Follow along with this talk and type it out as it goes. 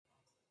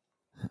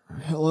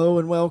Hello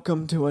and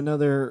welcome to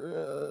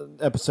another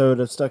episode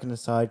of Stuck in a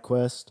Side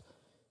Quest.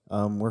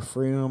 We're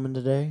free roaming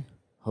today.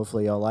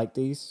 Hopefully y'all like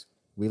these.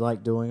 We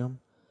like doing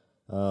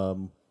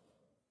them.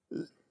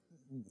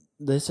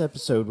 This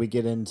episode we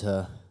get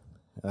into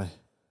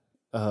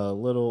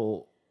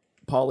little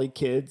poly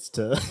kids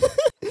to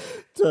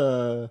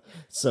to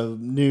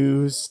some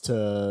news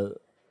to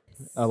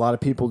a lot of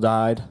people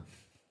died,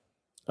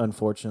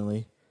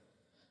 unfortunately.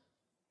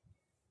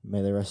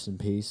 May they rest in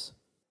peace.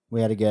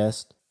 We had a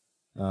guest.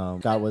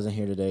 Scott wasn't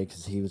here today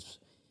because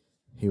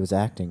he was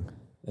acting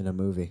in a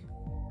movie.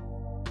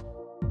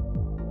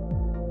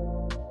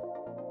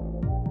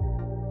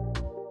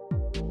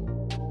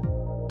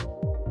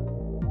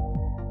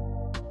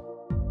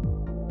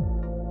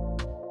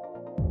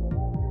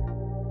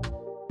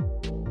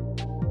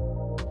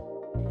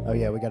 Oh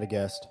yeah, we got a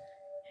guest.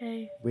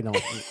 Hey, We don't.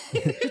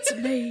 it's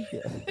me.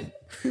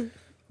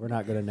 We're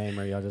not gonna name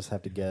her. Y'all just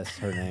have to guess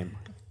her name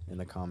in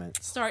the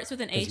comments. Starts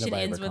with an 'Cause H and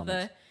nobody ends ever with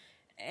a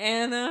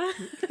Anna.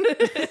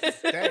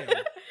 Damn.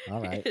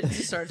 All right. It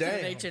starts with an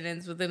Damn. H and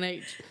ends with an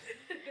H.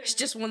 It's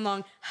just one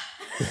long.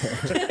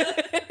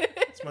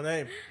 That's my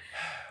name.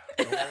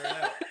 Don't wear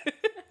it out.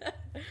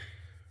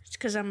 It's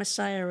because I'm a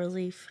sigh of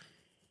relief.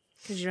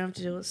 Because you don't have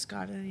to deal with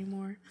Scott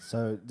anymore.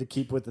 So to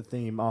keep with the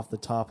theme, off the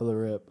top of the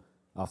rip,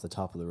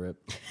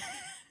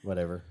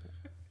 whatever.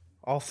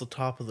 Off the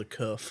top of the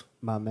cuff.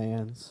 My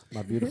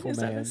beautiful Is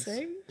that a man's,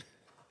 saying?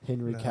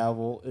 Henry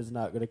Cavill is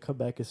not gonna come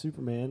back as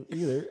Superman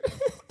either.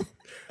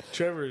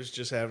 Trevor is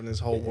just having his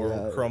whole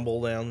world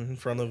crumble down in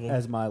front of him.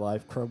 As my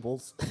life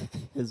crumbles,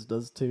 his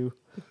does too.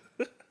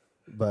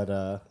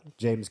 But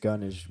James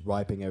Gunn is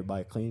wiping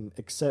everybody clean,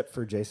 except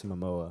for Jason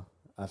Momoa.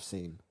 I've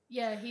seen.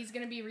 Yeah, he's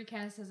gonna be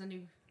recast as a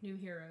new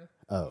hero.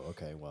 Oh,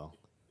 okay. Well,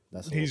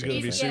 that's He's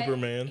gonna be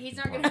Superman. He's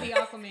not gonna be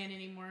Aquaman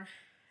anymore.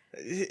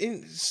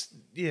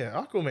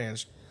 Yeah,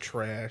 Aquaman's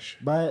trash.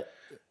 But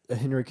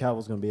Henry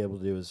Cavill's going to be able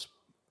to do his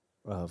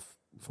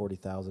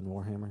 40,000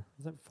 Warhammer.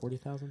 Is that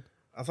 40,000?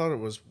 I thought it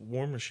was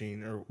War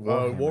Machine or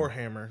Warhammer.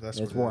 Warhammer. That's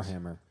It's what it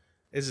Warhammer.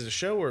 is. Is it a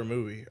show or a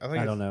movie?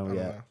 I don't know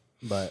yet,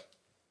 but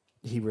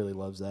he really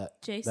loves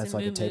that. Jason that's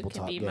like a Momoa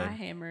tabletop can be game. my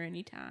hammer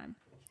anytime.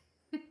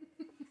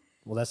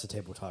 Well, that's a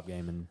tabletop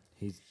game, and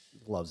he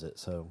loves it.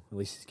 So at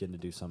least he's getting to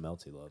do something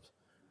else he loves.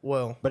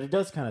 Well, But it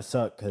does kind of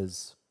suck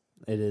because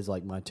it is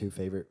like my two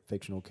favorite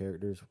fictional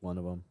characters, one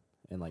of them,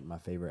 and like my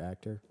favorite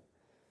actor.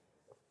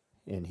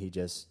 And he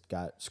just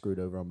got screwed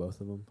over on both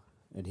of them,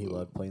 and he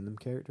loved playing them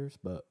characters,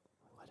 but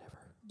whatever.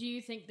 Do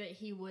you think that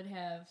he would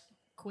have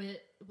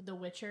quit The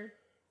Witcher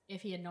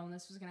if he had known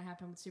this was gonna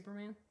happen with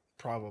Superman?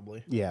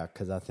 probably. Yeah,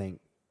 because I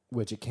think,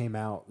 which it came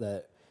out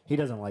that he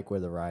doesn't like where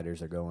the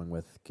writers are going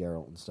with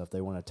Geralt and stuff.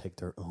 They want to take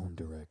their own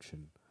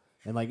direction.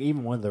 And like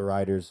even one of the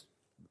writers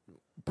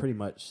pretty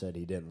much said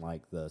he didn't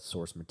like the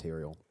source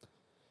material.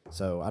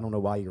 So I don't know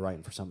why you're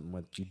writing for something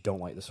when you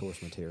don't like the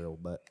source material,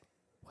 but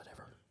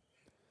whatever.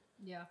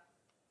 Yeah.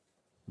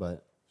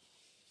 But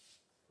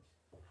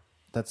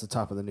that's the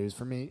top of the news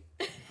for me.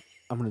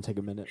 I'm going to take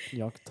a minute.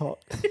 Y'all can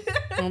talk.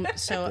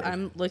 So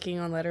I'm looking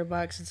on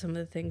Letterboxd at some of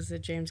the things that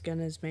James Gunn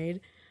has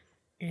made.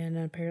 And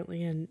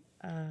apparently in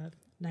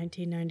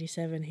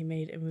 1997, he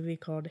made a movie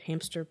called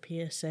Hamster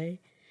PSA.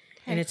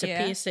 And it's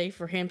a PSA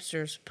for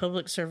hamsters.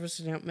 Public service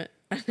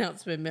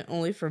announcement meant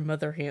only for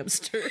mother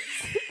hamsters.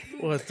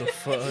 What the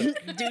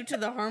fuck? Due to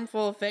the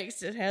harmful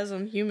effects it has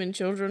on human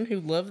children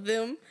who love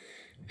them.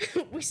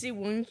 We see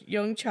one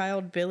young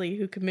child, Billy,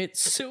 who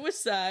commits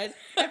suicide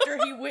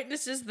after he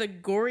witnesses the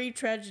gory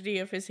tragedy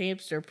of his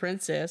hamster,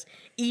 Princess,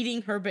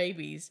 eating her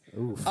babies.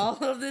 Oof. All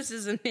of this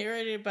is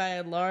narrated by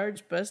a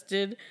large,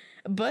 busted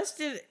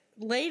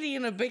lady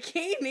in a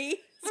bikini.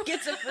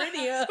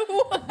 Schizophrenia.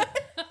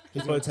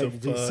 He's going What to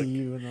take the the fuck?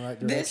 DCU in the right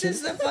direction. This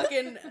is the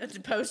fucking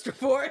poster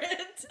for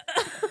it.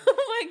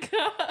 Oh my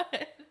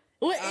god.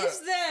 What is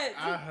that?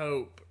 I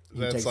hope He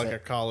that's takes like that- a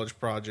college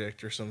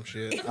project or some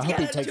shit. I hope he got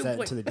a takes that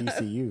into the 2.5.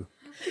 DCU.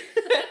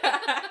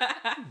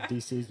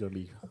 DC's going to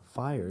be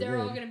fired. They're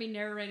all then. gonna be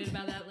narrated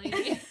by that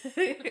lady.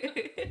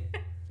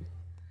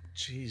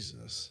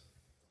 Jesus.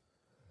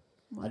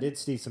 I did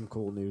see some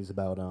cool news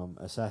about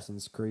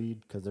Assassin's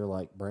Creed because they're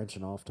like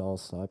branching off to all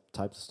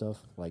types of stuff.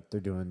 Like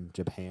they're doing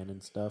Japan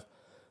and stuff,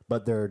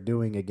 but they're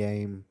doing a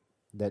game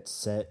that's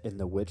set in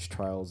the witch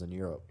trials in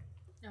Europe,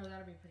 Oh,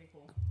 that'd be pretty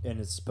cool. and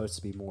it's supposed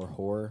to be more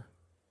horror.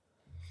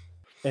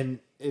 And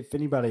if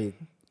anybody,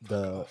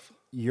 the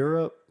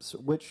Europe's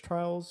witch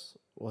trials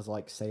was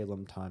like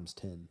Salem times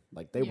 10.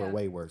 Like they were Yeah.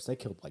 way worse. They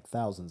killed like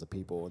thousands of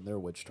people in their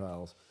witch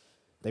trials.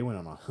 They went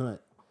on a hunt.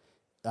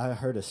 I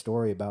heard a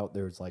story about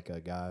there was like a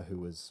guy who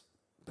was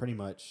pretty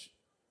much,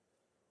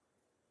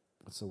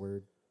 what's the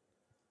word?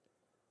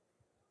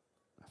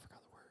 I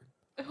forgot the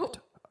word.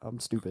 Oh, I'm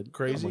stupid.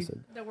 Crazy? I almost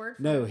said- the word.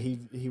 For No, it.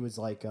 he was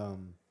like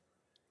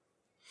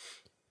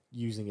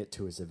using it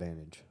to his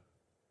advantage.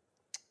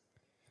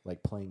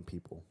 Like playing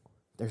people.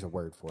 There's a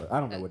word for it. I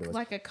don't know what it was.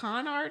 Like a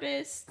con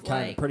artist. Kind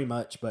Like of, pretty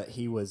much, but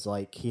he was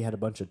like, he had a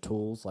bunch of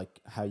tools, like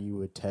how you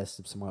would test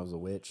if someone was a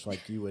witch.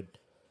 Like you would,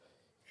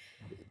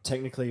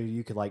 technically,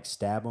 you could like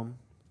stab them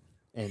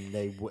and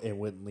it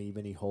wouldn't leave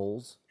any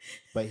holes.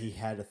 But he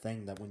had a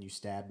thing that when you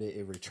stabbed it,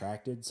 it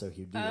retracted, so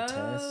he'd do a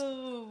test.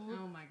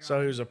 Oh my god. So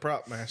he was a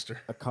prop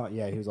master.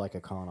 He was like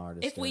a con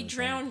artist. If we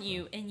drown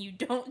you and you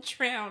don't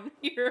drown,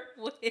 you're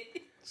a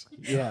witch.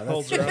 Yeah,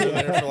 Holds her under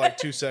there for like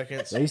 2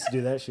 seconds. They used to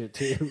do that shit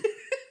too.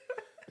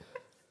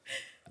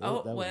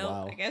 Oh, That was well,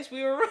 wild. I guess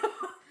we were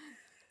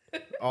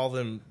wrong. All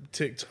them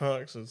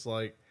TikToks, it's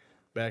like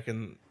back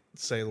in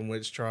Salem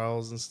witch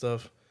trials and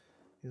stuff.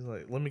 He's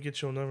like, let me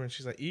get your number. And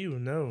she's like, ew,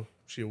 no.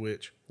 She a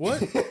witch.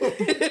 What?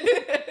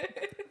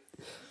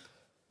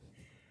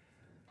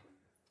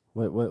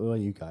 What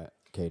you got,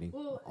 Katie?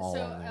 Well, All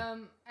so on there.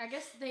 I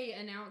guess they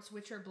announced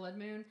Witcher Blood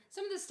Moon.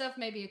 Some of this stuff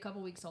may be a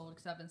couple weeks old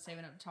because I've been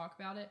saving up to talk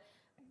about it.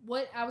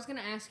 What I was going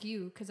to ask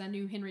you, because I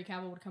knew Henry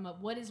Cavill would come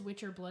up, what is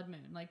Witcher Blood Moon?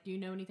 Like, do you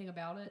know anything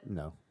about it?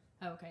 No.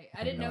 Okay.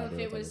 I didn't no know if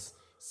idea it what that was is.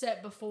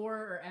 set before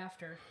or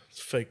after.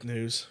 It's fake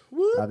news.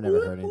 I've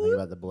never heard anything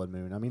about the Blood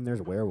Moon. I mean,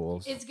 there's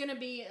werewolves. It's going to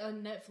be a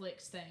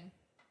Netflix thing.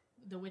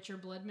 The Witcher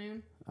Blood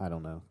Moon. I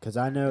don't know. Because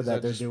I know Is that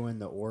that they're just- doing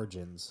the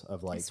origins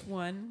of like... It's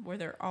one where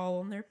they're all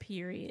on their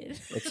period.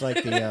 It's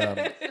like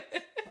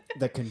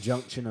the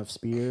conjunction of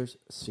spheres,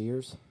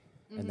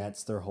 and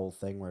that's their whole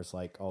thing. Where it's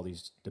like all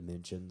these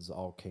dimensions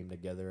all came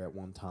together at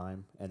one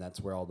time, and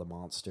that's where all the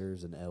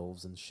monsters and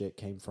elves and shit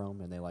came from,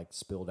 and they like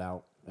spilled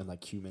out and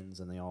like humans,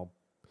 and they all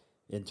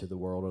into the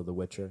world of The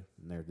Witcher,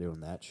 and they're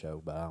doing that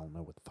show. But I don't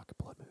know what the fucking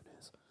Blood Moon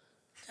is.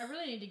 I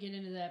really need to get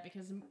into that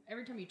because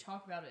every time you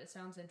talk about it, it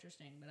sounds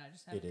interesting, but I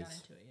just haven't It gotten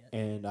is. into it yet.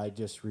 And I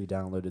just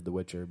re-downloaded The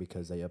Witcher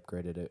because they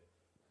upgraded it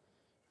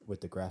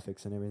with the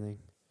graphics and everything.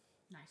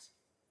 Nice.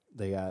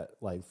 They got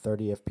like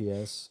 30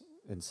 FPS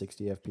and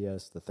 60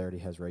 FPS. The 30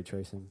 has ray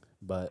tracing,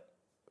 but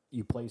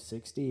you play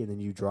 60 and then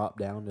you drop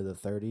down to the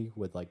 30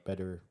 with like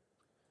better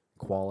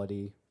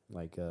quality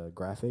like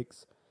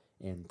graphics,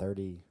 and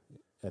 30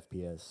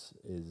 FPS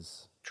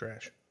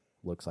Trash.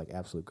 looks like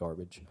absolute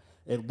garbage.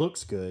 It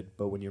looks good,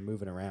 but when you're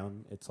moving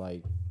around, it's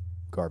like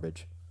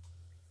garbage.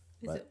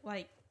 Is But- it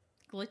like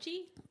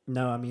glitchy?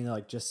 No, I mean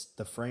like just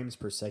the frames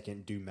per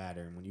second do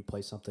matter, and when you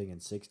play something in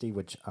 60,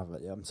 which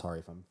I'm sorry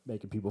if I'm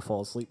making people fall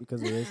asleep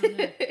because of this,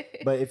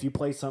 but if you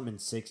play something in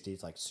 60,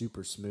 it's like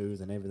super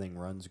smooth and everything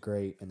runs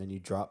great, and then you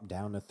drop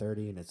down to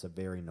 30, and it's a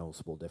very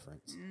noticeable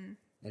difference.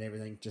 And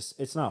everything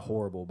it's not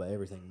horrible, but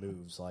everything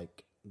moves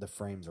like the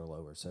frames are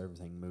lower, so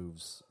everything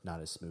moves not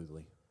as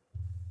smoothly.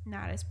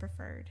 Not as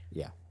preferred.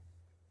 Yeah.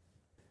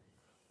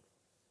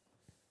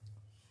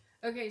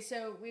 Okay,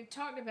 so we've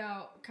talked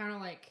about kind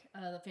of like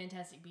the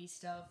Fantastic Beasts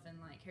stuff and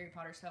like Harry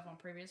Potter stuff on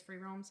previous free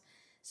roams.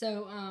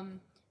 So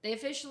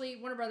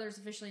Warner Brothers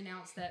officially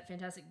announced that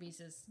Fantastic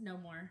Beasts is no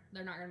more.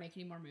 They're not going to make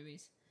any more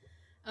movies.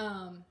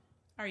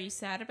 Are you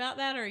sad about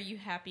that, or are you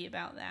happy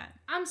about that?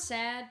 I'm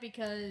sad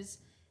because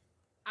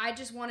I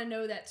just want to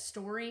know that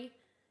story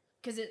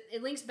because it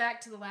links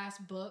back to the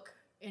last book,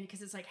 and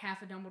because it's like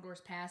half of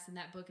Dumbledore's past, and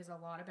that book is a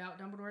lot about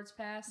Dumbledore's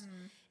past.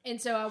 And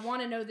so I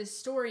want to know this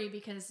story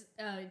because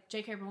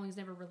J.K. Rowling's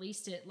never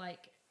released it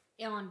like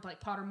on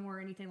like Pottermore or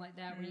anything like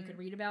that where you could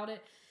read about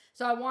it.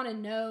 So I want to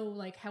know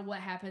like what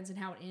happens and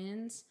how it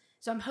ends.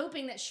 So I'm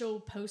hoping that she'll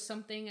post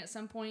something at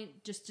some point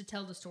just to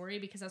tell the story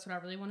because that's what I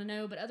really want to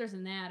know. But other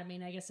than that, I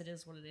mean, I guess it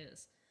is what it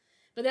is.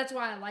 But that's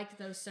why I liked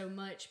those so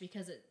much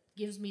because it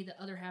gives me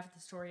the other half of the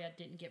story I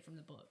didn't get from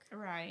the book.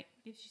 Right.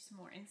 Gives you some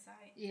more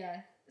insight.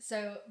 Yeah.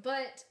 So,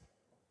 but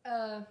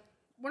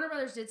Warner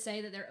Brothers did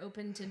say that they're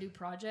open to new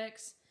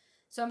projects.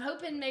 So I'm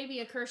hoping maybe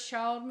a Cursed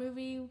Child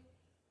movie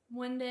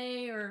one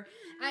day, or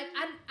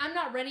I'm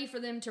not ready for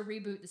them to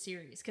reboot the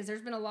series because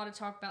there's been a lot of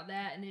talk about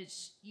that, and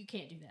you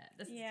can't do that.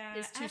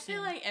 It's too I soon.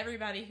 feel like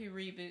everybody who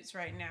reboots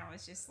right now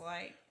is just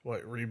like,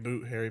 What,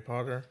 reboot Harry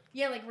Potter?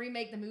 yeah, like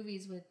remake the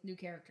movies with new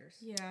characters.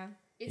 yeah.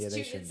 It's Yeah, they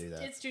too, shouldn't it's, do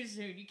that. It's too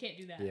soon. You can't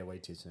do that. Yeah, way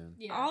too soon.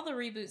 Yeah. All the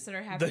reboots that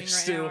are happening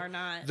right now are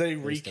not. They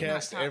still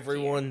recast not top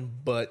everyone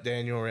but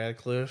Daniel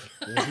Radcliffe.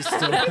 Yeah, he's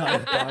still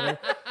Harry Potter.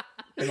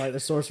 And like the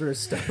Sorcerer's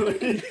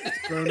Stone,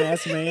 grown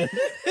ass man.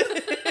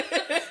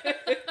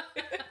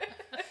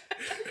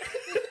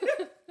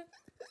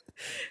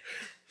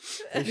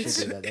 They should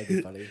do that. That'd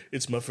be funny.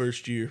 It's my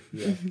first year.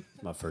 Yeah,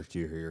 my first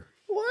year here.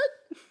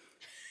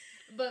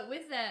 But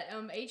with that,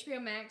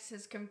 HBO Max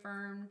has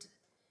confirmed.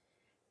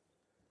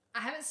 I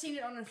haven't seen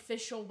it on an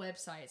official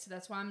website, so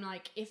that's why I'm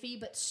like iffy.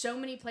 But so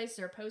many places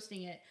are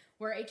posting it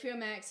where HBO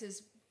Max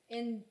is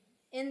in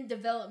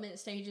development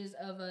stages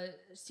of a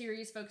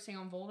series focusing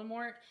on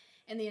Voldemort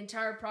and the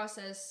entire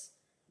process,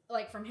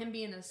 like from him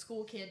being a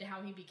school kid to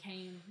how he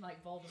became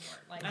like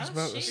Voldemort. Like I was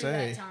about to in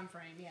say. that time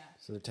frame, yeah,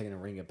 So they're taking a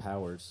Ring of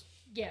Powers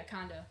yeah,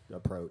 kinda,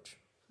 approach.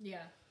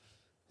 yeah.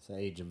 It's the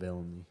Age of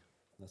Villainy.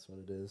 That's what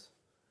it is.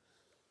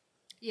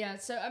 Yeah,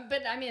 so,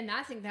 but I mean,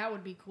 I think that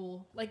would be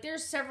cool. Like,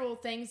 there's several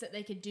things that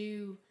they could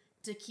do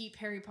to keep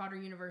Harry Potter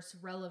universe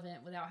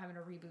relevant without having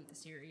to reboot the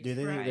series. Do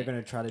they think they're Right.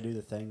 going to try to do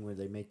the thing where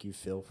they make you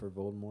feel for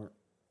Voldemort?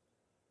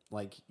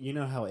 Like, you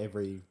know how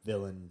every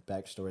villain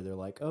backstory, they're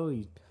like, oh,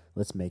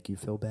 let's make you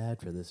feel bad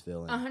for this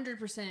villain.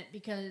 100%,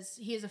 because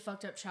he has a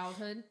fucked up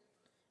childhood,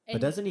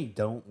 But doesn't he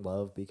don't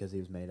love because he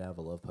was made out of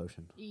a love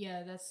potion?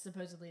 Yeah, that's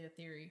supposedly the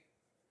theory.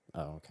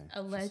 Oh, okay. It's just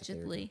a theory.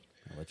 Allegedly.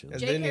 Allegedly.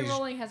 And then J.K. he's-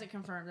 Rowling hasn't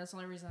confirmed. That's the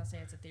only reason I say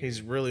it's a theory.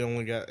 He's really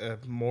only got a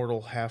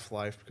mortal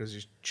half-life because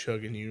he's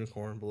chugging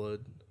unicorn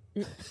blood.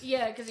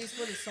 Yeah, because he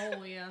split his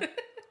soul, yeah.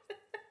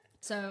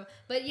 So,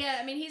 but yeah,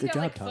 I mean, he's Good got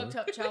job, like Tyler. fucked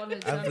up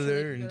childhood, so I've I'm sure they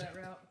could go learned. that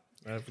route.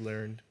 I've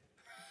learned.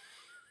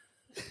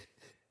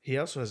 He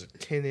also has a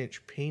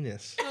 10-inch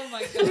penis. Oh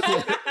my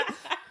god.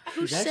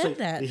 Who He's said actually-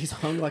 that? He's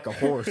hung like a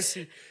horse.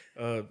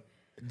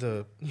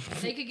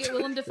 They could get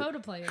Willem Dafoe to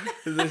play him.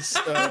 This,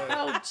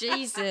 Oh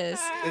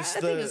Jesus! it's I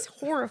think it's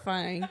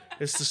horrifying.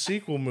 it's the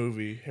sequel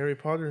movie, Harry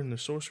Potter and the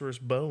Sorcerer's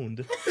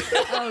Boned.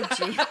 Oh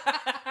gee.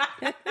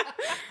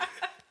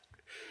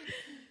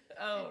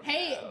 Oh.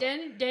 Hey,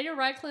 Daniel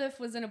Radcliffe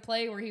was in a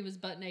play where he was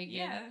butt naked.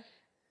 Yeah.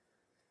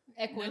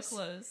 No Equus.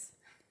 clothes.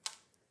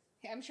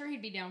 I'm sure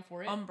he'd be down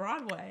for it. On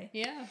Broadway.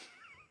 Yeah.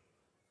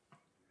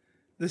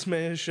 This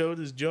man showed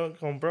his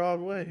junk on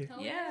Broadway.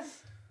 Hell Yeah.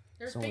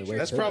 There's It's only pictures way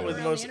That's to probably go. the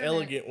around most internet.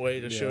 elegant way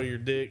to show Yeah. your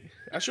dick.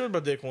 I showed my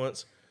dick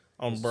once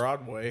on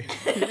Broadway.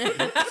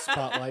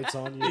 Spotlights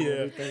on you and Yeah.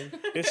 everything.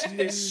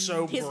 It's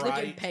so He's looking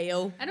bright.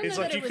 pale. I don't It's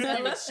know like that you it was couldn't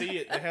even elegant. see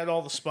it. They had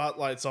all the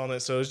spotlights on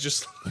it, so it's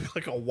just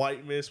like a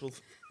white mist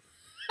with.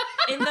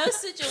 In those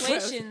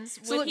situations,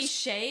 So would he it's-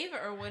 shave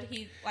or would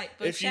he like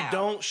bush If you out?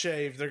 don't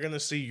shave, they're gonna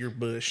see your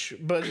bush.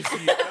 But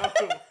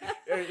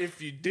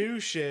if you do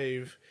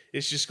shave,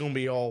 it's just gonna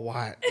be all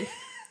white.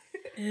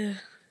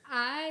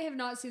 I have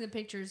not seen the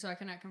pictures, so I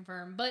cannot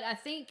confirm. But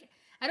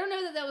I don't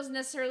know that that was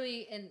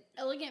necessarily an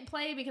elegant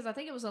play because I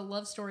think it was a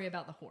love story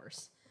about the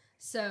horse.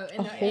 So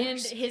and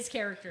his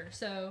character.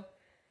 So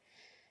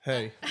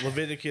Hey,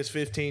 Leviticus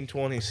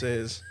 15:20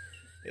 says,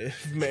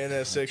 "If man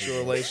has sexual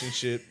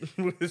relationship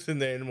with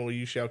an animal,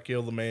 you shall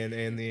kill the man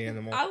and the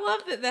animal." I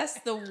love that that's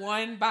the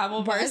one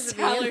Bible Birth verse of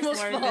the Tyler's animal's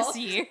learned fault. this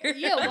year.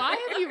 yeah, why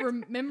have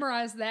you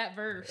memorized that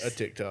verse? A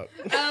TikTok.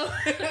 Oh,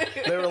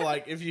 They were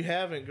like, if you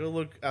haven't, go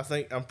look.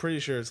 I'm pretty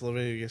sure it's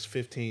Leviticus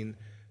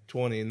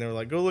 15:20, and they were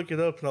like, go look it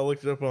up. And I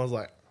looked it up, and I was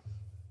like,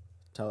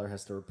 Tyler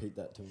has to repeat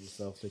that to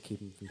himself to keep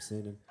him from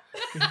sinning.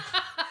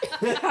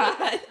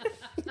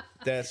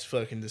 that's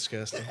fucking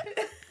disgusting.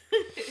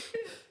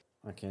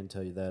 I can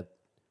tell you that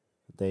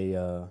they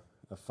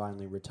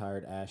finally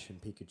retired Ash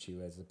and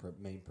Pikachu as the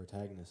main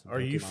protagonists. in Are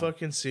you Pokemon.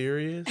 fucking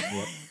serious?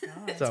 Yep.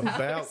 It's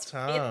about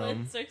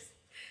time. Feelings are-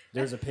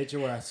 There's a picture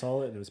where I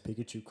saw it and it was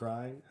Pikachu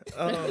crying.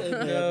 Oh And they had to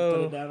put it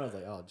no! down. I was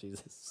like, oh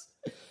Jesus!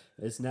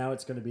 It's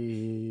going to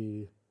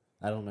be.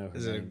 I don't know. her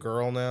Is it a name.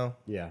 girl now?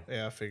 Yeah,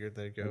 Yeah, I figured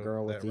they'd go. the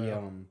girl with that the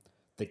route.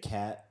 the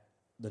cat,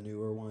 the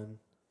newer one.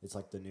 It's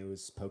like the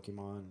newest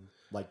Pokemon.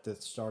 Like the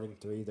starting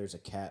 3, there's a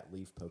cat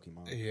leaf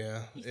Pokemon.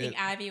 Yeah, You think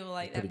Ivy will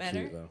like that Pretty better?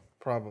 cute though.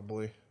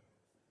 probably.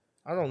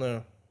 I don't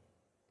know.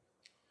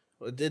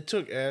 It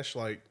took Ash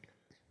like,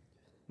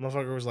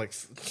 motherfucker was like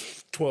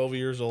 12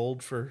 years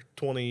old for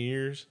 20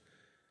 years,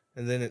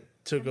 and then it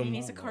took I mean, him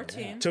he's a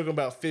cartoon. took him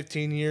about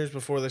 15 years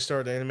before they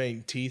started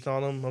animating teeth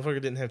on him. Motherfucker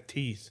didn't have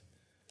teeth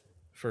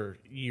for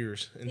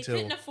years He until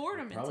couldn't afford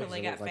them Probably until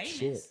they 'cause it got looked like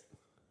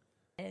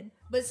famous.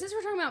 but since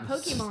we're talking about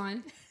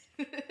Pokemon,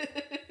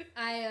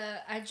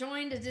 I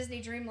joined a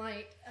Disney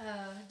Dreamlight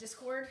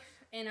Discord,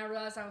 and I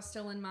realized I was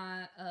still in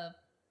my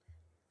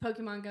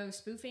Pokemon Go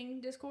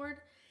spoofing Discord,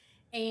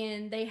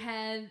 and they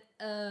had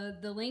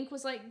the link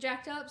was like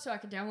jacked up, so I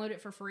could download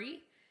it for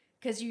free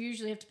because you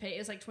usually have to pay.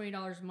 It's like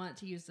 $20 a month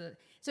to use the.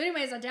 So,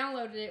 anyways, I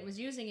downloaded it, was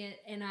using it,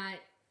 and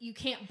you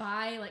can't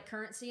buy like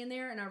currency in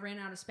there, and I ran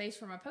out of space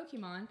for my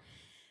Pokemon,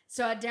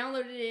 so I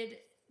downloaded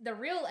the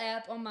real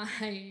app on my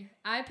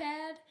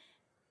iPad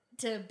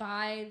to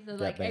buy the Got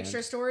like banned.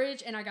 extra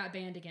storage, and I got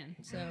banned again.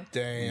 So,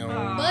 damn.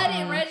 but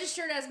it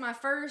registered as my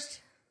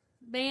first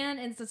ban,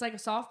 and it's like a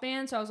soft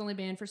ban, so I was only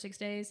banned for 6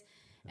 days,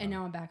 and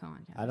now I'm back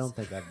on. Guys. I don't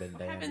think I've been What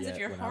banned happens yet if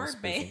you're when I was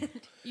hard spoofing.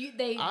 banned? You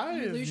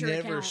I've lose your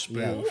never account.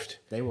 Yeah, spoofed.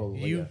 they will.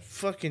 You Yeah.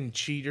 fucking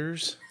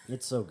cheaters.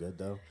 It's so good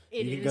though.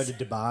 It you can go is. to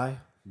Dubai,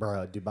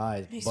 bro.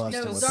 Dubai is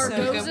busting No, with Zargoza,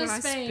 Pokemon. good when I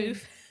Spain.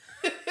 spoof.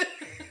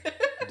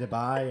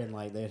 Dubai, and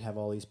like they'd have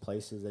all these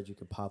places that you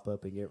could pop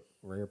up and get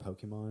rare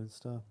Pokemon and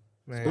stuff.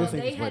 Man. Spoofing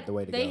They is had the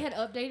way to they go. had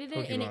updated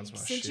it, and Pokemon's it my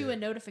sent you shit. a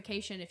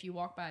notification if you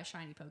walk by a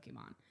shiny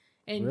Pokemon,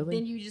 and Really?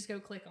 then you just go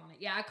click on it.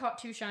 Yeah, I caught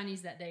 2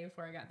 shinies that day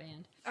before I got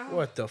banned.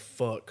 What the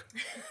fuck?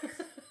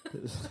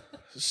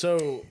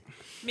 So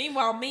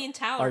Meanwhile, me and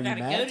Tyler Are you gotta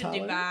mad, go to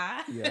Tyler?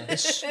 Dubai. Yeah,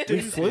 it's we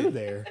stupid. flew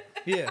there.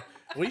 Yeah,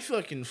 we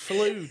fucking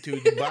flew to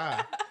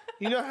Dubai.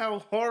 You know how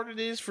hard it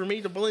is for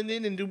me to blend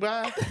in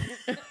Dubai?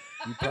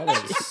 You probably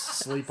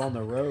sleep on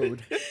the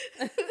road.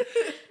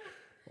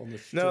 On the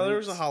streets. No, there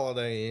was a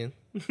Holiday Inn.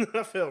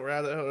 I felt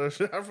right at home.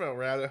 I felt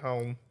right at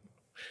home.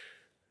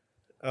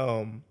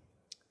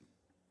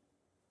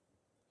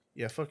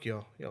 Yeah, fuck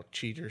y'all. Y'all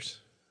cheaters.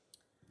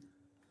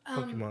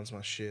 Pokemon's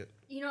my shit.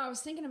 You know, I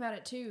was thinking about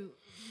it too,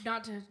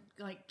 not to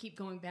like keep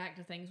going back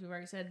to things we've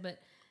already said, but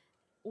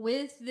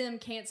with them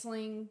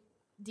canceling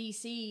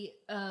DC,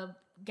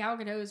 Gal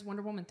Gadot's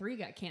Wonder Woman 3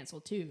 got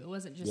canceled too. It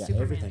wasn't just Yeah,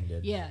 Superman. everything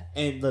did. Yeah.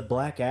 And the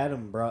Black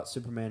Adam brought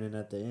Superman in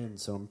at the end,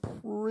 so I'm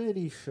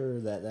pretty sure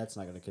that that's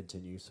not going to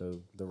continue. So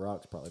The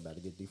Rock's probably about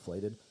to get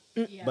deflated.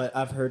 Yeah. But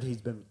I've heard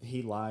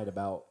he lied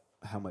about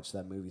how much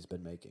that movie's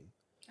been making.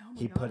 Oh my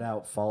He God. put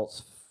out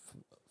false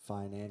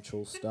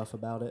financial stuff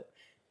about it.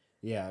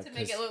 Yeah, To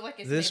make it 'cause- look like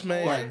it's This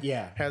made man more.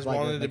 yeah, has like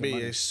wanted to making be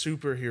money. a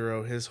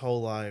superhero his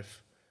whole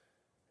life,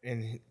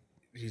 and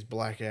he's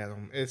Black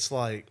Adam. It's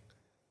like,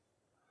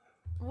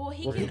 Well,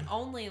 he Well, can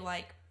only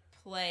like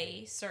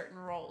play certain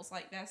roles.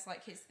 Like that's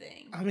like his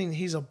thing. I mean,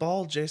 he's a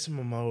bald Jason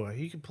Momoa.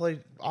 He could play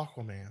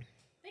Aquaman.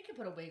 They could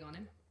put a wig on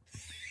him.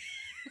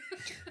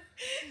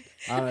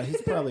 I don't know,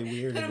 he's probably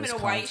weird Put in him his in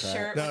a white contract.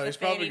 shirt. No, with he's a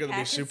probably fanny gonna be pack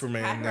and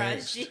Superman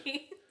high-rise next. jeans.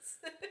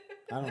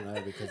 I don't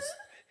know because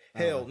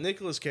Hell,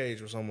 Nicolas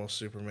Cage was almost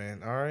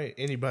Superman. All right,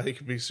 anybody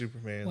could be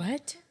Superman.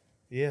 What?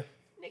 Yeah,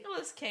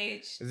 Nicolas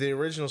Cage. the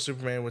original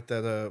Superman with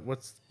that.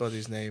 What's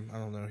Buddy's name? I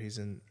don't know. He's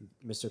in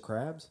Mr.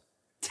 Krabs,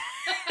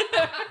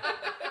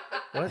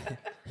 what?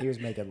 he was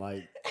making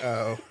like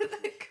Oh,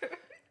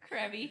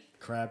 Krabby.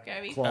 crab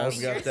Krabby. claws.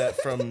 I've got that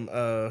from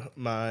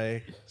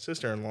my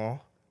sister-in-law.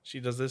 She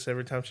does this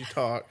every time she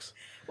talks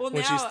Well,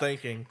 when now she's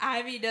thinking.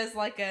 Ivy does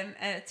like an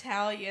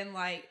Italian,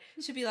 like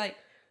she'll be like,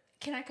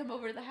 "Can I come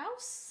over to the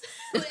house?"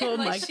 And, Oh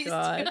my she's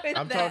God. doing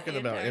I'm that talking the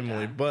about entire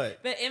Emily, time.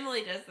 but But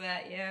Emily does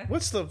that, yeah.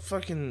 what's the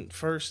fucking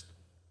first,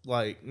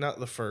 like, not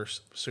the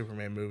first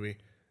Superman movie,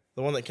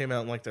 the one that came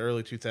out in like the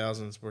early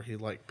 2000s where he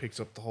like picks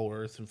up the whole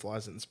Earth and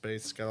flies it in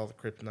space. It's got all the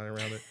kryptonite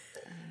around it.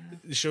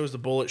 It shows the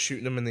bullet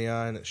shooting him in the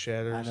eye and it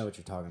shatters. I know what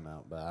you're talking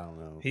about, but I don't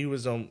know. He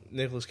was on.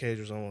 Nicolas Cage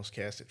was almost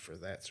casted for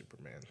that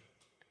Superman.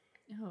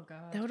 Oh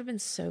God. That would have been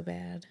so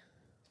bad.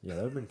 Yeah,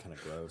 that would have been kind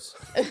of gross.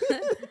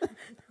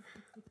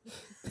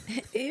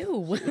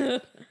 Ew.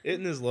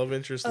 Isn't his love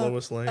interest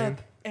Lois Lane?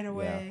 In a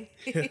way.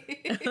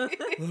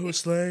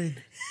 Lois Lane,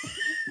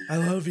 I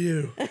love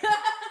you.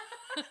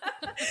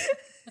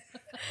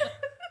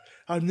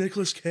 I'm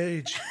Nicolas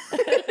Cage.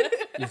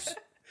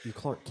 You're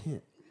Clark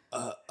Kent.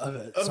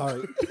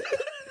 Sorry.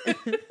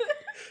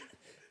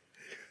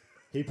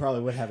 He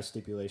probably would have a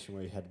stipulation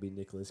where he had to be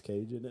Nicolas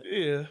Cage in it.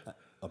 Yeah.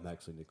 I'm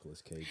actually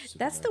Nicolas Cage.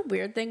 That's the Superman.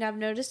 weird thing I've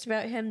noticed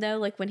about him, though.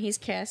 Like, when he's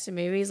cast in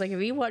movies, like,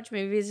 if you watch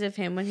movies of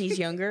him when he's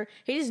younger,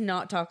 he does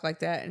not talk like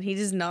that, and he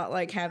does not,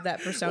 like, have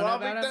that persona Well, I'll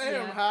be about him.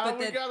 damned. Yeah. How But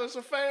we that- got us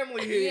a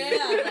family here.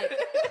 Yeah, like,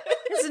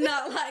 it's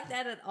not like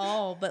that at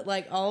all. But,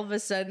 like, all of a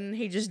sudden,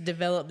 he just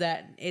developed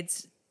that.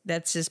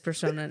 That's his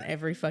persona in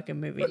every fucking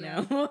movie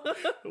now.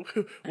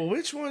 Well,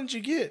 which one did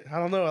you get? I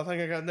don't know. I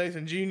think I got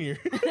Nathan Jr.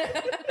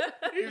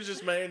 He was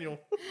just manual.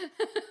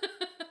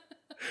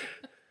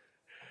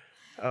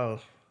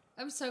 Oh.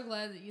 I'm so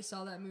glad that you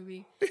saw that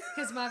movie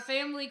because my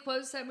family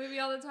quotes that movie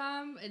all the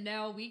time, and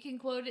now we can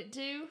quote it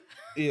too.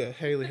 Yeah,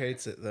 Haley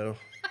hates it, though.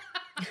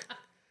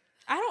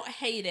 I don't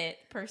hate it,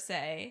 per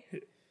se.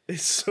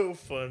 It's so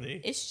funny.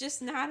 It's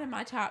just not in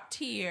my top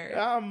tier.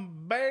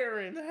 I'm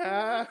barren,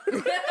 huh?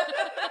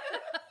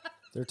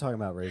 They're talking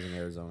about Raising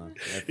Arizona.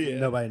 Yeah.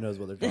 Nobody knows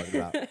what they're talking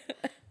about.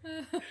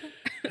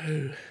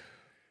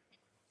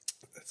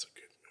 That's a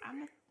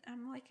good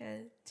I'm like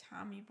a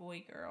Tommy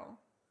Boy girl.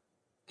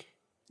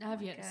 I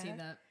have yet to Okay. see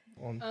that.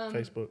 on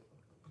Facebook.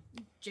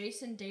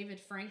 Jason David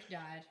Frank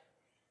died.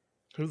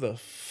 Who the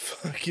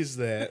fuck is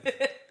that?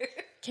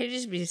 Can't you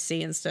just be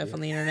seeing stuff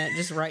on the internet,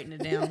 just writing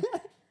it down?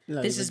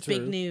 Not This even is big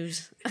true.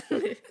 news.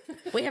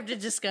 We have to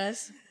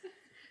discuss.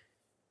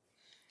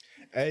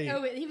 Hey,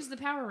 Oh, he was the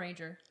Power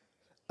Ranger.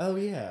 Oh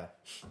yeah,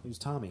 he was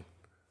Tommy.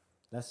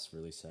 That's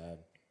really sad.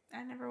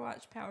 I never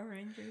watched Power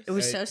Rangers. It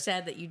was Hey. so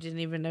sad that you didn't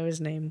even know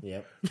his name.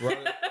 Yep, Ron-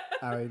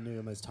 I already knew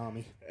him as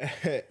Tommy.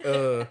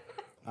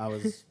 I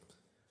was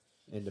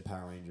into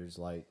Power Rangers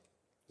like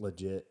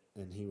legit,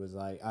 and he was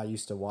like, I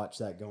used to watch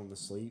that going to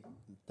sleep.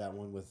 That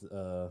one with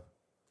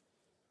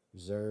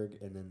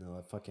Zurg, and then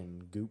the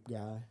fucking Goop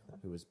guy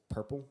who was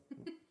purple.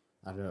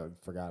 I don't know,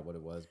 I forgot what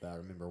it was, but I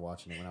remember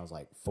watching it when I was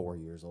like 4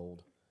 years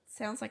old.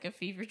 Sounds like a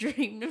fever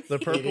dream to me. the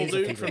It purple is a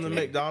dude fever from the dream.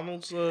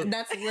 McDonald's.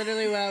 That's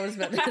literally what I was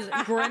about to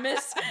say.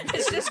 Grimace.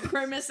 It's just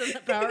Grimace and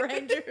the Power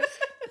Rangers.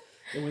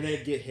 And when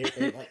they'd get hit,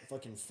 they'd like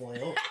fucking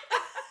flail.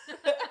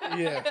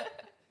 Yeah,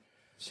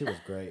 She was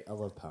great. I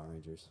love Power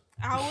Rangers.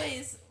 I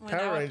always, when I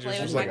Power would Rangers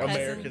play was with like my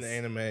American cousins,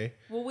 anime.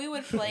 well, we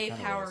would play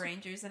kinda Power was.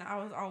 Rangers, and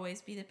I would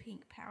always be the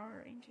pink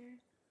Power Ranger.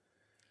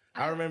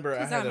 I remember I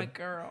Because had I'm a a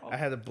girl. I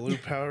had a blue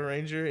Power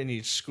Ranger, and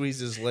you'd squeeze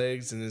his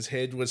legs, and his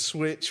head would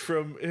switch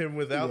from him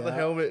without the Yeah.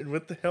 helmet and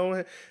with the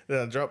helmet. Then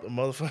I dropped the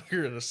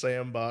motherfucker in a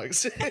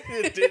sandbox.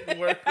 It didn't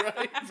work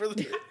right for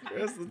the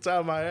rest of the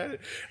time I had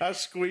it. I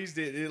squeezed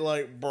it, it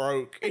like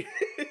broke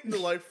into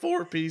like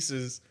 4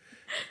 pieces.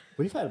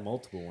 We've had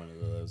multiple one of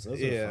those. Those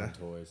Yeah. are fun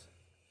toys.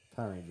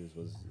 Power Rangers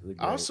was really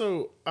great.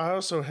 I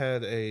also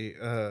had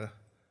a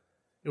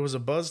it was a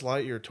Buzz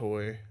Lightyear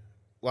toy,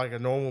 like a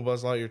normal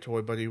Buzz Lightyear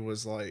toy, but he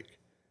was like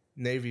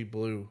navy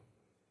blue.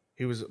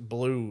 He was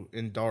blue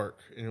and dark,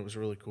 and it was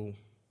really cool.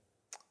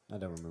 I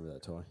don't remember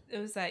that toy.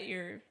 Was that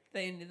the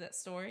end of that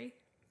story?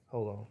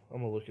 Hold on,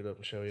 I'm gonna look it up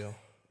and show y'all.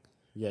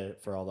 Yeah,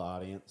 for all the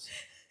audience.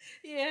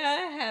 Yeah,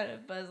 I had a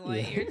Buzz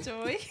Lightyear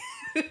toy.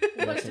 We'll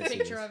post a can't see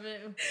picture this. of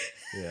it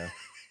Yeah.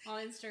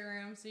 on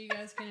Instagram so you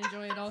guys can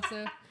enjoy it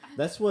also.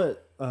 That's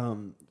what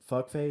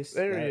Fuckface.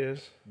 There that, he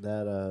is.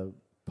 That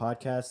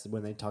podcast,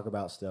 when they talk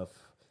about stuff,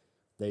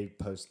 they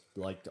post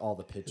like all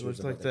the pictures looks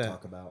of like what they that.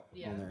 talk about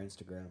Yeah. on their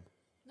Instagram.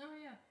 Oh,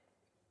 yeah.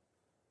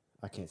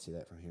 I can't see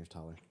that from here,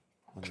 Tyler.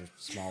 On your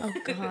small, Oh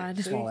God.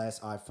 small ass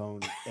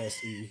iPhone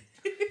SE.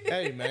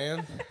 Hey,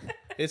 man.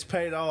 It's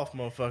paid off,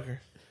 motherfucker.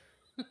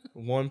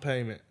 One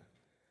payment.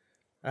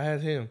 I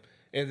had him.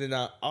 And then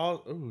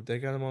they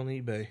got him on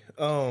eBay.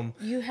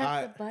 You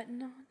have the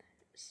button on?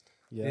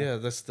 Yeah,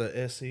 that's the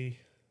SE.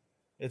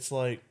 It's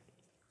like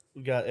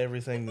got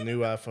everything the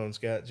new iPhone's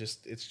got.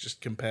 It's just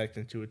compact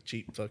into a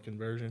cheap fucking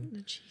version.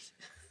 Oh, Jesus.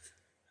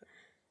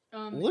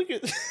 Look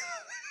at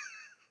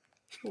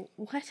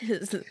What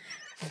is it?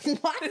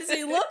 Why does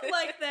he look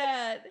like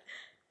that?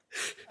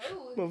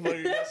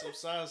 motherfucker got some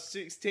size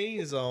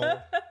 16s on.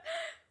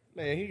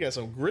 Man, he got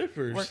some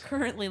grippers. We're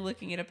currently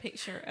looking at a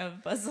picture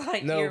of Buzz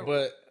Lightyear. No,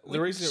 but the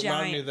with reason it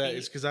reminded me of that giant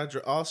is because I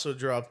also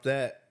dropped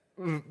that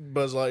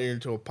Buzz Lightyear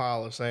into a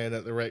pile of sand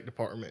at the rec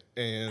department,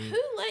 and Who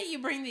let you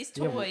bring these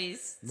Yeah,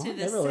 toys Mom to the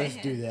never lets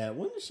sand? do that.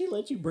 When did she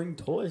let you bring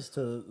toys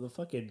to the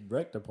fucking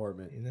rec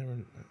department?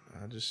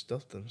 I just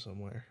stuffed them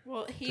somewhere.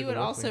 Well, he Took it would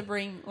with also me.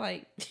 bring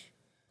like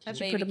a Did you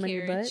baby put 'em in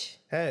your carriage.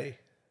 Hey,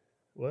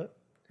 what?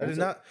 I did What's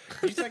not.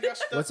 You think I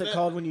stuffed What's it that?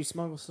 called when you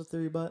smuggle stuff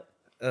through your butt?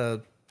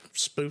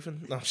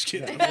 Spoofing? No, I'm just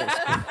kidding.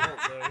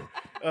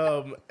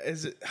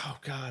 Is it? Oh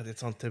God,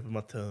 it's on the tip of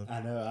my tongue.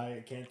 I know,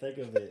 I can't think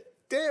of it.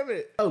 Damn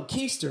it! Oh,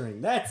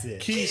 keystering, that's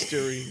it.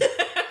 Keistery.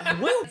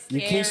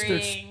 You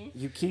Carrying.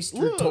 keister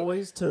Look.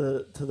 toys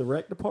to the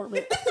rec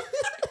department?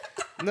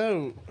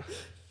 No.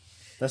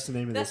 That's the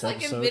name of That's this like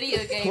episode. in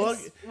video games Plug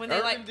when they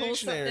Urban like pull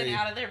Dictionary. something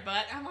out of their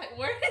butt. I'm like,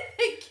 where did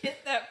they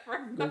get that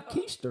from? Go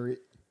keister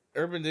it.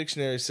 Urban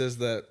Dictionary says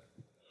that.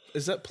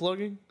 Is that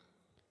plugging?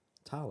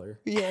 Tyler.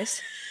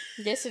 Yes.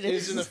 Yes, it It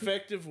is. is an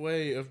effective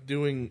way of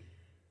doing.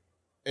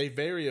 A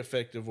very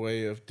effective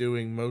way of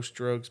doing most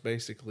drugs,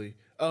 basically.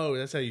 Oh,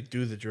 that's how you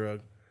do the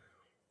drug.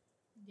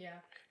 Yeah.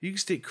 You can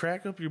stick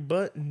crack up your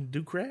butt and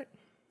do crack.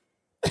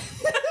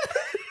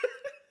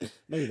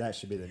 Maybe that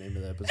should be the name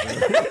of the episode.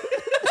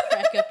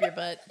 Crack up your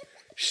butt.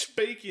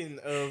 Speaking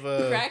of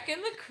Cracking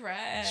the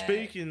crack.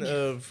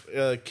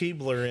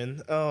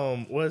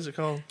 Keeblering, what is it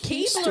called?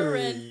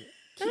 Keeblerin.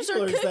 Those are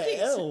Keebler's the cookies.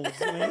 elves,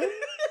 man.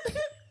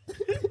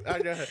 I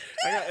got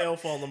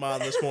Elf on the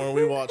mind this morning.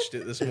 We watched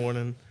it this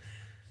morning.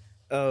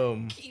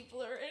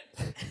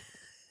 Keeblerin.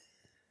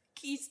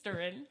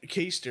 Keisterin.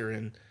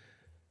 Keistering.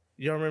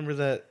 Y'all remember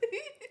that?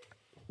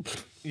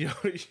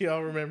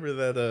 y'all remember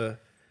that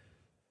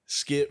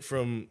skit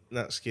from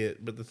not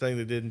skit, but the thing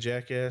they did in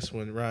Jackass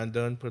when Ryan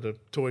Dunn put a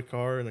toy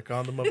car and a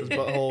condom up his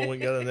butthole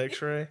and got an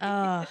X-ray?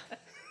 Ah.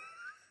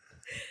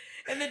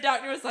 And the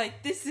doctor was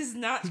like, this is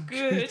not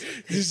good.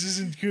 This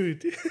isn't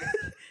good.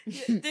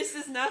 This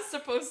is not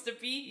supposed to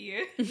be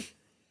here.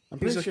 I'm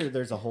pretty sure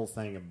there's a whole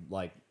thing of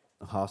like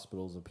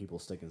hospitals of people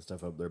sticking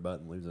stuff up their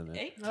butt and losing it.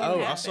 It can Oh,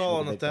 I happen. saw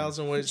on Big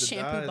 1,000 Ways to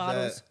Shampoo Die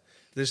bottles. that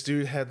this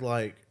dude had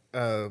like,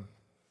 I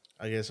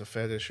guess a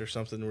fetish or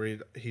something where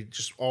he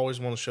just always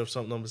wanted to shove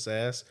something up his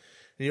ass.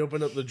 And he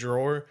opened up the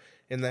drawer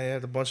and they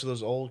had a bunch of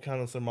those old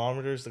kind of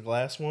thermometers, the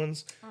glass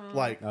ones,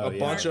 like Oh, a yeah.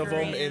 bunch of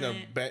them in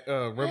Mercury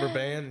a rubber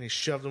band, and he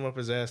shoved them up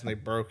his ass and they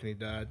broke and he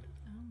died.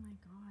 Oh my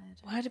god.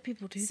 Why do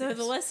people do So this?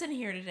 the lesson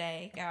here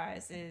today,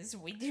 guys, is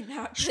we do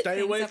not put Stay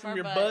things away up from our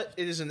your butt. butt.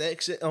 It is an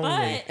exit only.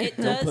 But it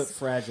Don't put does,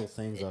 fragile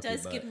things it up your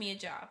does butt. give me a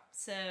job.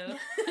 So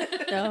Oh,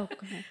 God.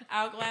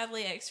 I'll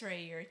gladly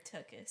x-ray your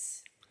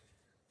tuchus.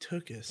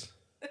 Took us.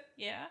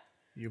 Yeah.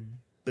 Your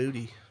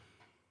booty.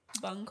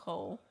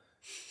 Bunghole.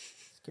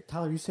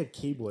 Tyler, you said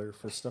Keebler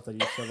for stuff that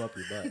you shove up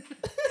your butt.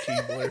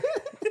 Keebler.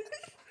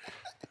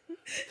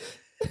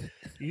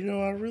 You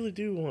know, I really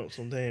do want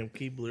some damn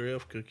Keebler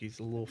elf cookies,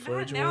 the little Not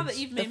fudge now ones. that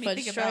you've The made me fudge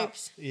think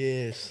stripes.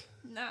 Yes.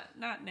 about.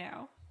 Not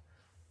now.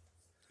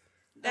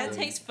 That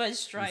takes fudge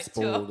stripe to a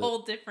spoiled it. whole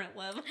different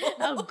level.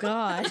 Oh,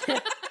 God.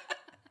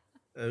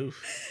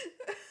 Oof.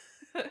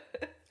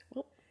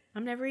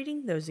 I'm never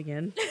eating those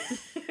again.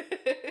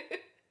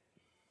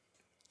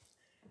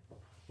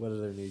 What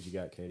other news you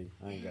got, Katie?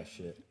 I ain't got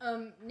shit.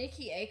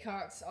 Nikki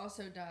Acox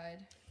also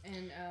died,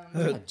 and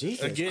God,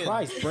 Jesus Again.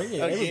 Christ, bring it,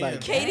 Again. everybody.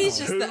 Katie's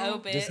down. just the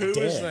obit. Who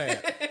is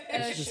Dead. that?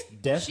 It's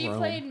just death she row.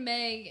 played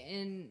Meg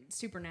in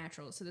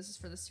Supernatural. So this is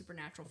for the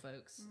Supernatural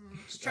folks.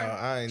 Just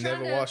I ain't trying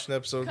never to watched an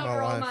episode in my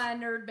cover all life. my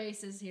nerd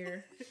bases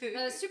here.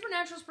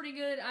 Supernatural's pretty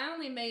good. I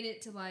only made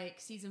it to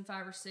like season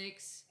 5 or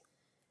 6.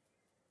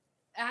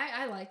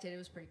 I liked it. It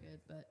was pretty good,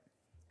 but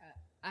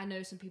I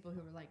know some people who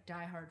are like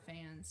diehard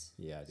fans.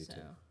 Yeah, I do So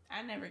too.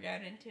 I never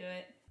got into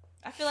it.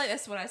 I feel like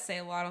that's what I say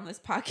a lot on this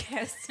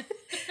podcast.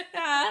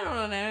 I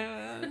don't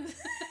know.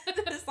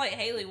 It's like,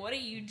 Haley, what do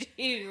you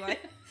do? Like,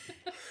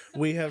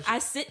 We have I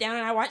sit down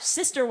and I watch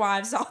Sister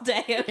Wives all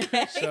day.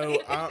 Okay.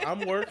 so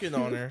I'm working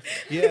on her.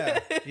 Yeah.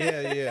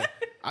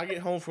 I get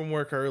home from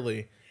work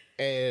early,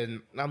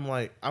 And I'm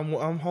like, I'm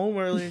home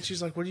early, and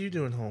she's like, "What are you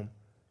doing home?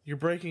 You're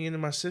breaking into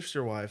my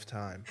sister wife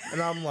time."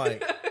 And I'm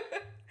like,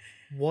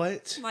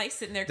 "What?" Like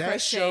sitting there That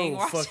crocheting, show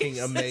watching fucking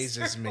Sister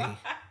amazes me. Wives.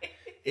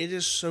 It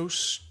is so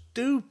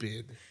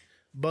stupid.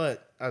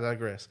 But I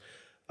digress.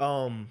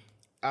 I'm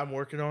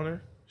working on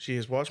her. She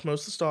has watched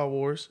most of Star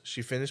Wars.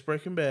 She finished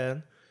Breaking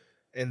Bad,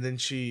 and then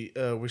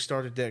we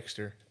started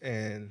Dexter,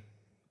 and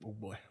oh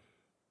boy.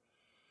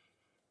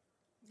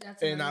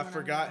 That's And another I one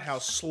forgot watched. how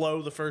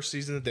slow the first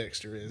season of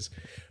Dexter is.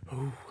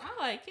 Ooh. I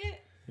like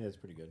it. Yeah, it's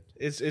pretty good.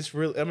 It's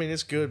really, I mean,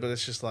 it's good, but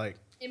it's just like,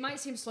 It might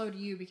seem slow to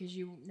you because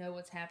you know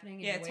what's happening.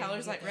 And Yeah, you're waiting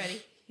Tyler's to like get there.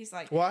 ready. He's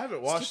like, well, I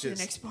haven't Let's watched get to it.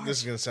 the next part. This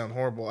is gonna sound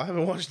horrible. I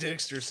haven't watched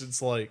Dexter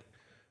since like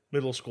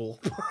middle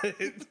school.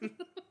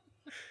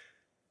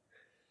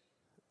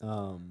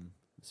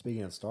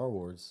 Speaking of Star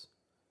Wars,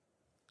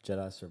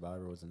 Jedi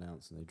Survivor was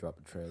announced and they dropped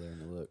a trailer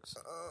and it looks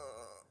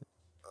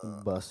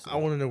busted. I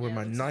want to know where Yeah,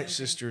 my it looks night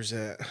amazing. sister's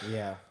at.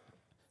 Yeah.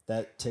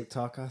 That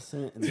TikTok I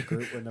sent in the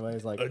group when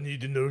nobody's like, I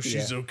need to know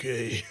she's Yeah.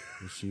 okay.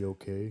 is she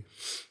okay?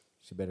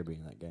 She better be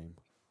in that game.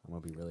 I'm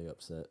going to be really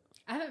upset.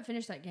 I haven't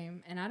finished that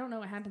game, and I don't know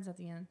what happens at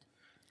the end.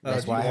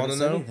 That's do why I you haven't want to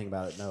said know? anything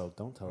about it. No,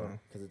 don't tell her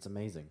because it's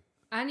amazing.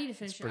 I need to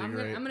finish it. pretty I'm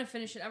great. gonna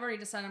finish it. I've already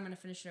decided I'm gonna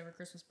finish it over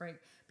Christmas break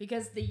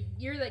because the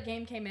year that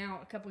game came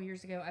out a couple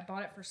years ago, I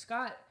bought it for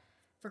Scott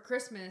for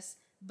Christmas,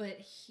 but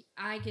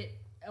I get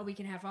a week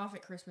and a half off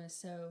at Christmas,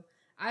 so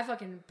I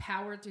fucking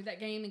powered through that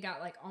game and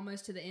got like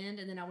almost to the end,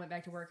 and then I went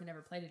back to work and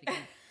never played it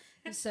again.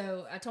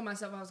 So I told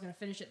myself I was gonna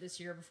finish it this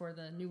year before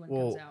the new one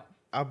comes out.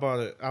 I bought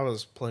it. I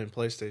was playing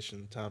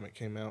PlayStation the time it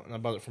came out, and I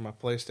bought it for my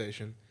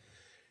PlayStation.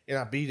 And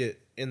I beat it,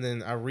 and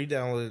then I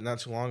re-downloaded it not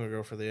too long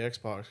ago for the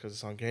Xbox because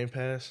it's on Game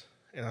Pass.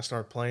 And I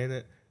started playing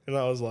it, and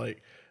I was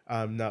like,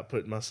 I'm not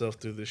putting myself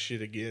through this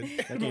shit again.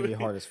 That can be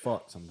hard as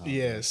fuck sometimes.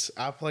 Yes,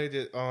 I played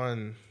it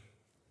on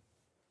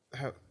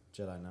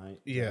Jedi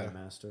Knight, Yeah. Jedi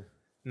Master.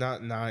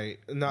 not Night,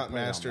 not played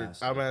it on Master.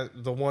 Master. I'm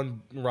at the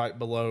one right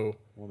below.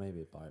 Well, maybe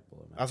it might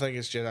below I Master. think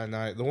it's Jedi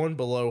Knight. The one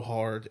below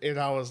Hard, and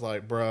I was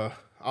like, bruh,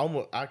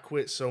 I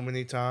quit so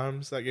many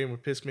times. That game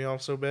would piss me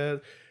off so bad.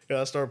 And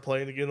I started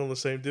playing again on the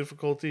same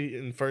difficulty.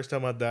 And the first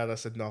time I died, I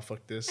said, "No,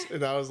 fuck this."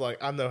 And I was like,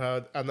 I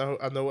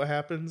know what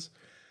happens.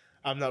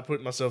 I'm not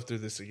putting myself through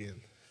this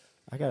again.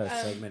 I got a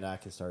segment I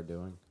can start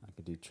doing. I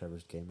could do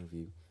Trevor's game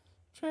review.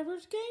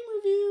 Trevor's game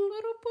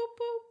review.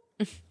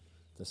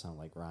 That sound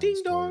like Ryan's Ding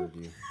toy dong.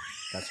 review.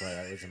 That's why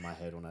that was in my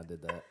head when I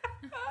did that.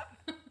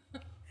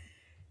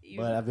 You-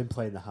 But I've been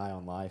playing the High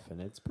on Life,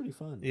 and it's pretty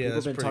fun. Yeah, People that's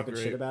have been pretty talking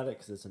great. shit about it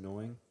because it's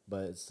annoying,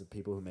 but it's the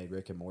people who made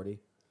Rick and Morty.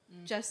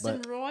 Justin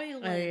but-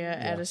 Roiland. Oh yeah,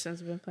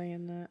 Addison's been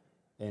playing that.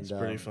 And It's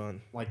pretty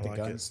fun. Like I the like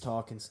guns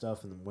talk and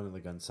stuff, and one of the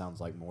guns sounds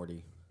like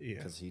Morty. Yeah.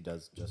 Because he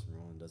does, Justin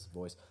Roiland does the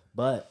voice.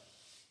 But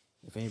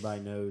if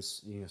anybody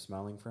knows,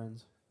 Smiling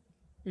Friends,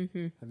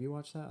 have you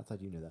watched that? I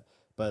thought you knew that.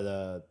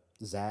 But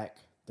Zach,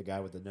 the guy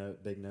with the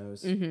big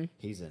nose,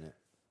 he's in it,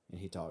 and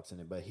he talks in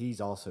it. But he's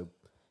also,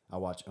 I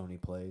watch Oni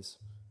Plays,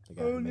 the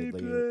guy who made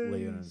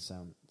Leo and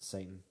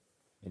Satan,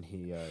 and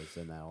he is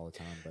in that all the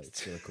time. But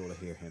it's really cool to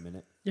hear him in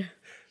it. Have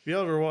you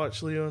ever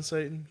watched Leo and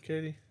Satan,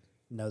 Katie?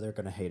 No, they're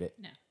gonna hate it.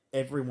 No.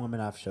 Every woman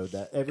I've showed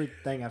that,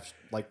 everything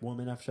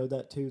woman I've showed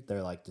that to,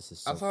 they're like, "This is."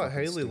 So I thought fucking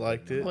Haley stupid."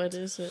 liked it. What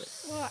is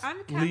it? Well,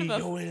 I'm kind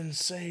Leo of and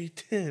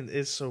Satan.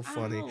 It's so I'm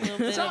funny. a little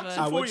bit of a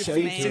I would show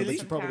you to it, but fan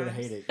you're probably gonna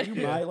hate it. You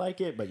might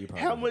like it, but you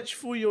probably How won't. much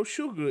for your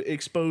sugar,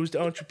 exposed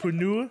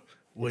entrepreneur?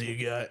 What do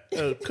you got?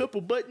 A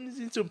couple buttons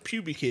and some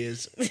pubic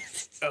hairs.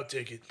 I'll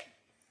take it.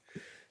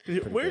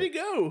 Where'd good. he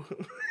go?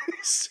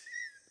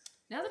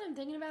 Now that I'm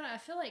thinking about it, I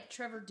feel like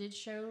Trevor did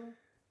show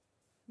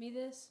me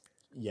this,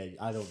 Yeah,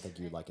 I don't think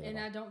you'd like it and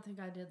at I all. don't think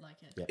I did like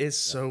it. Yep, It's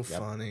so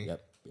funny.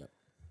 Yep.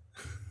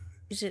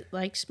 Is it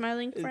like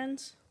Smiling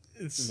Friends?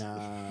 It's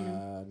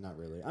Nah, not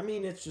really. I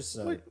mean, it's just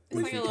It's like a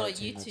goofy little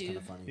cartoon that's kinda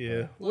YouTube. funny.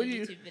 yeah. What little are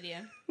you? YouTube video.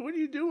 What are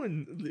you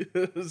doing,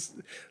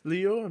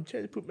 Leo? I'm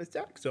trying to put my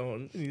socks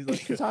on. And he's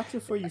like, Talk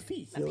for your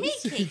feet, silly.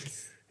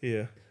 Pancakes.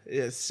 yeah.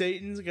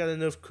 Satan's got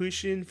enough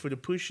cushion for the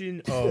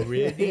pushing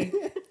already.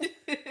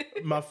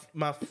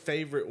 My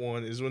favorite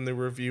one is when they're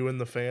reviewing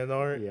the fan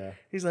art. Yeah.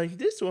 He's like,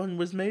 this one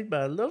was made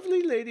by a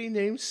lovely lady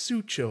named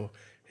Sucho.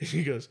 And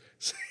he goes,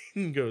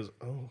 Satan goes,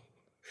 oh,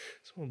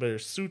 someone better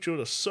Sucho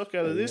to suck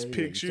out of this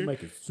picture. Somebody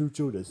can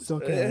Sucho to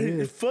suck out of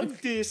this. Fuck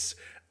this.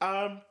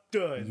 I'm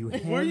done. You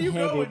Where you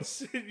going? ham-handed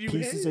Satan? You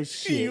pieces of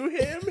shit. You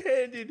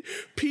ham-handed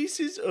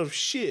pieces of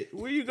shit.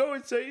 Where you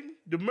going, Satan?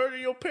 To murder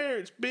your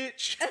parents,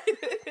 bitch.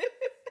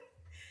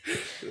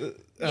 Yeah,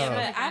 but I I've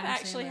understand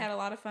actually that. had a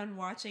lot of fun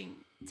watching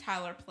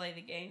Tyler play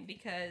the game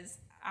because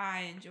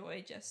I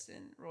enjoy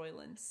Justin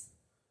Roiland's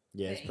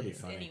Yeah, it's pretty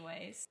things funny.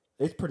 anyways.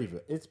 It's pretty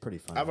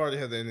funny. I've already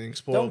had the ending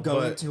spoiled. Don't go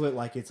but into it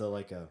like it's a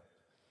like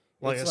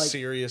it's a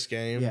serious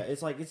game. Yeah,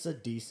 it's a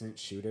decent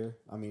shooter.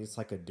 I mean, it's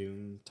like a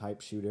Doom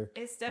type shooter.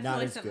 It's Not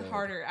definitely as something good.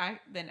 harder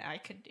than I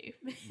could do.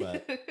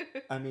 But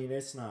I mean,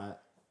 it's not.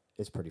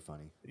 It's pretty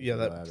funny. Yeah,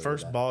 Go out that of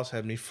first that. boss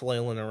had me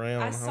flailing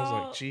around. I was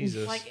like,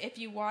 Jesus. Like if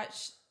you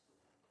watch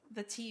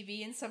the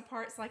TV in some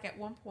parts. Like at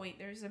one point,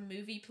 there's a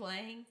movie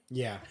playing.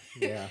 Yeah.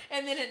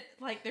 And then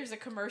there's a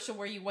commercial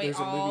where you wait There's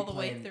a all movie the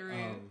way playing,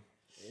 through.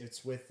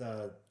 It's with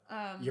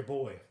your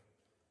boy.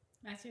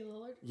 Matthew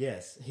Lillard.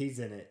 Yes, he's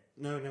in it.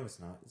 No, it's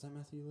not. Is that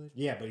Matthew Lillard?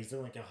 Yeah, but he's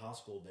in like a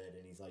hospital bed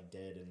and he's like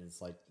dead and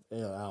it's like I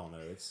don't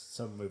know. It's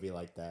some movie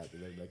like that.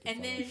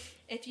 And then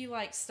if you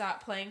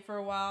stop playing for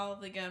a while,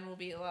 the gun will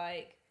be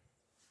like,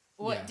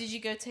 "What? Yeah. Did you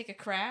go take a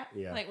crap?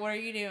 Yeah. Like, what are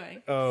you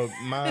doing?"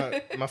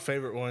 My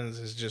favorite ones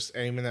is just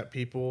aiming at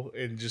people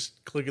and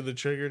just clicking the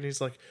trigger, and he's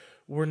like,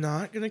 "We're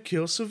not gonna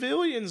kill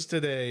civilians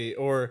today."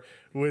 Or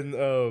when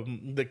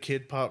the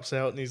kid pops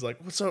out and he's like,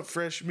 "What's up,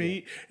 fresh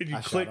meat?" And you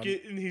click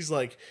it, and he's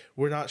like,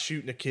 "We're not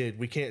shooting a kid.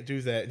 We can't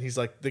do that." And he's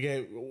like, "The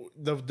game,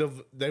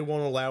 they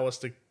won't allow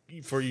us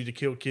for you to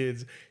kill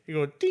kids." You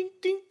go ding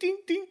ding ding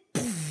ding,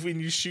 poof,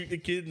 and you shoot the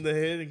kid in the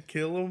head and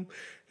kill him. And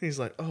he's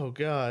like, "Oh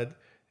God."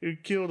 You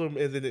killed him,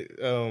 and then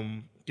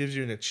it gives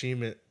you an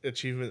achievement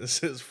that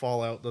says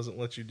Fallout doesn't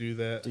let you do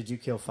that. Did you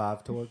kill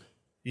 5 Torg?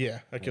 Yeah,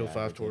 I killed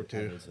 5 Torg too.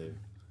 It was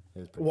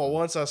pretty Well, fun.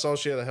 once I saw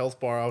she had a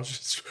health bar, I was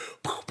just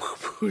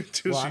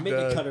until I she made to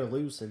died. cut her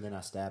loose and then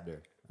I stabbed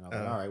her. And I was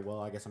like, all right,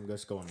 well, I guess I'm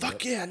just going.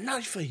 Fuck yeah,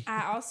 knifey.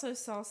 I also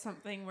saw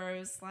something where it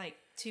was like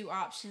 2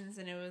 options,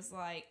 and it was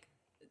like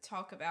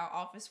talk about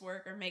office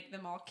work or make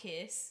them all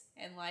kiss,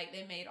 and like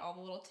they made all the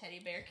little teddy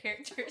bear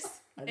characters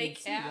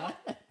make out.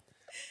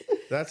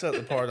 That's at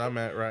the part I'm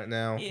at right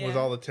now with Yeah.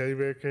 all the teddy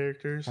bear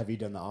characters. Have you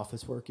done the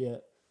office work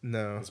yet?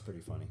 No. It's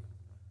pretty funny.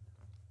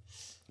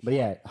 But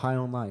yeah, High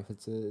on Life.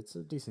 It's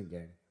a decent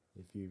game.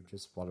 If you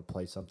just want to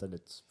play something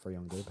that's free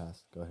on Game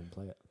Pass, go ahead and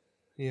play it.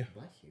 Yeah.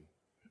 Bless you.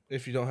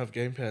 If you don't have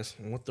Game Pass,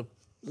 what the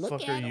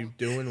fuck are you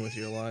doing with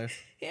your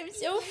life? I'm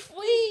so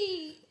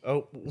sweet.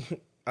 Oh,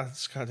 I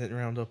just didn't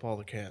round up all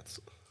the cats.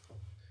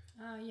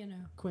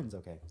 Quinn's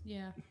okay.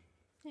 Yeah.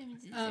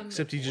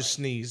 Except he just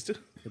sneezed.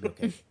 He'll be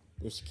okay.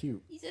 It's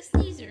cute. He's a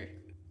sneezer.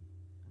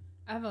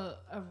 I have a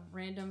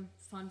random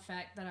fun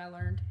fact that I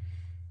learned.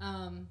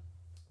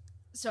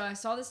 So I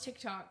saw this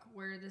TikTok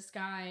where this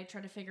guy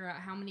tried to figure out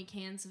how many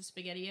cans of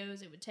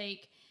SpaghettiOs it would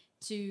take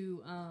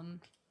to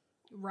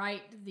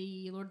write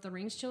the Lord of the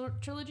Rings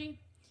trilogy.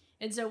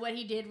 And so what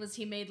he did was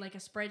he made like a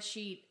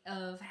spreadsheet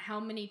of how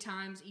many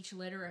times each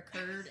letter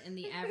occurred in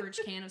the average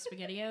can of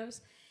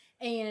SpaghettiOs.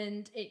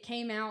 And it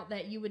came out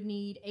that you would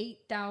need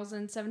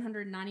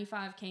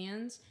 8,795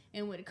 cans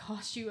and would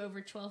cost you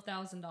over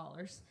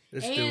 $12,000.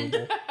 It's And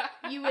doable.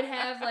 you would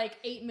have like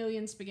 8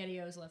 million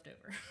SpaghettiOs left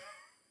over.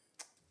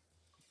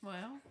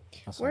 Well,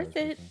 I saw Worth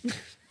those it. people.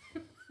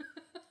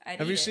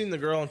 Have you seen the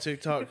girl on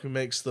TikTok who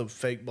makes the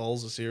fake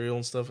bowls of cereal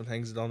and stuff and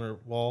hangs it on her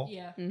wall?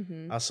 Yeah.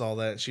 Mm-hmm. I saw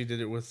that. She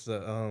did it with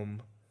the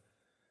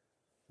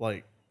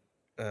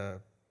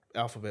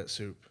alphabet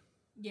soup.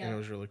 Yeah. And it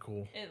was really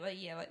cool. like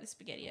the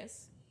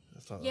SpaghettiOs. I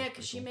thought that Yeah, was because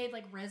pretty she cool. made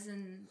like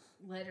resin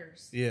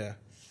letters. Yeah,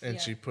 and Yeah.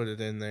 she put it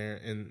in there,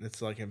 and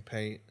it's like in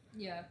paint.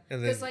 Yeah.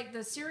 And Because then- like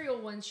the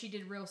cereal ones, she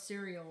did real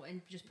cereal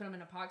and just put them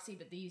in epoxy,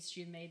 but these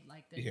she made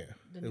like the Yeah,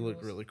 the it looked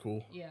noodles. really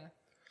cool. Yeah.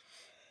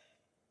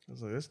 I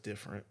was like, that's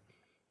different.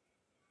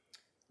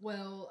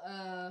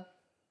 Well,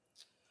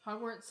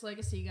 Hogwarts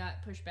Legacy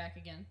got pushed back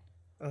again.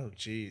 Oh,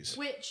 jeez.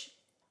 Which,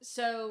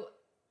 so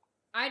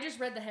I just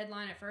read the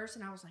headline at first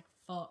and I was like,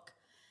 fuck.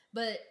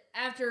 But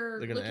after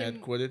They're gonna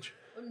add Quidditch.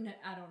 No,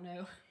 I don't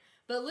know.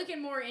 But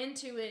looking more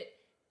into it,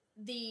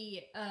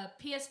 the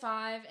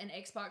PS5 and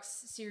Xbox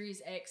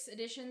Series X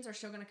editions are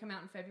still going to come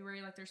out in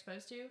February like they're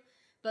supposed to.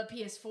 But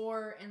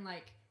PS4 and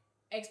like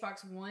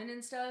Xbox One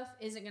and stuff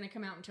isn't going to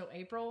come out until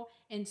April.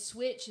 And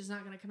Switch is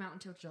not going to come out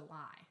until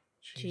July.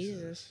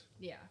 Jesus.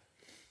 Yeah.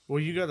 Well,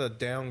 you gotta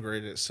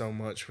downgrade it so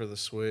much for the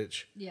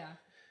Switch. Yeah.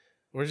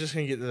 We're just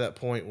gonna get to that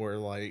point where,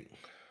 like,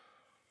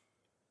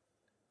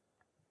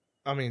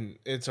 I mean,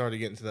 it's already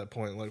getting to that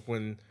point. Like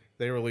when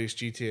they released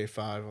GTA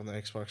 5 on the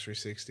Xbox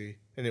 360,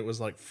 and it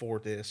was like 4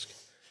 disc.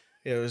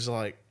 It was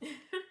like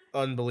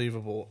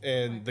unbelievable,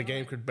 and the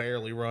game could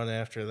barely run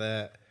after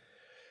that.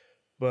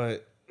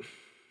 But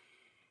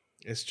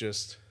it's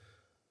just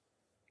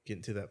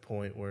getting to that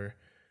point where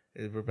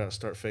we're about to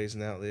start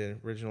phasing out the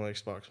original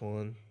Xbox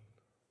One.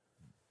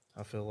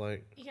 I feel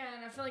like. Yeah,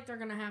 and I feel like they're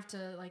going to have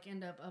to like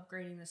end up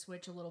upgrading the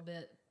Switch a little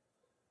bit.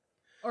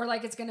 Or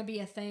like it's going to be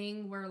a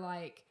thing where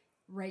like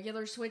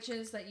regular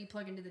Switches that you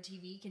plug into the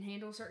TV can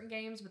handle certain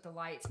games, but the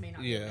lights may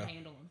not be able to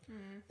handle them.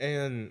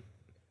 And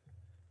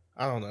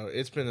I don't know.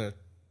 It's been a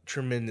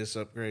tremendous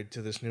upgrade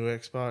to this new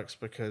Xbox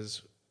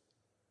because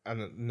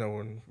no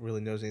one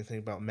really knows anything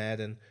about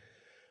Madden.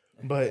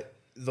 But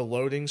the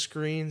loading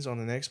screens on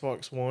an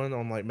Xbox One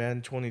on like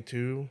Madden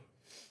 22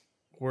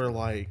 were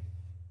like,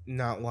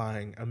 not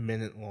lying, a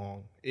minute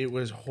long. It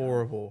was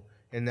horrible.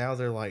 And now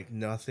they're like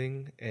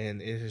nothing,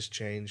 and it has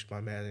changed my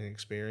Madden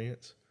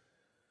experience.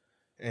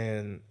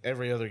 And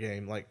every other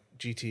game, like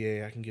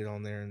GTA, I can get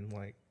on there in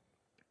like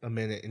a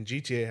minute. And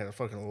GTA had a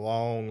fucking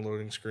long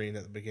loading screen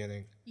at the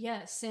beginning.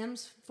 Yeah,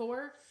 Sims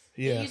 4.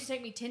 Yeah. It used to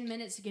take me 10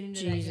 minutes to get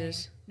into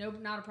Jesus. that game. No,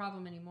 not a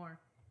problem anymore.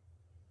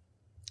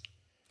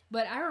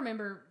 But I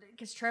remember,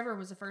 because Trevor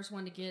was the first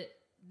one to get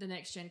the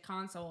next-gen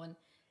console, and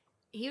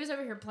he was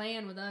over here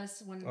playing with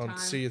us one On time.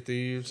 Sea of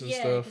Thieves and Yeah,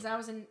 stuff.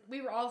 because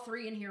we were all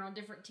three in here on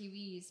different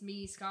TVs,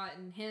 me, Scott,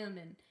 and him,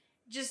 and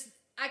just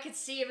I could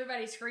see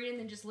everybody's screen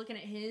and just looking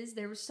at his.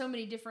 There were so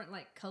many different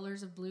like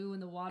colors of blue in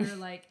the water,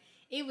 like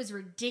it was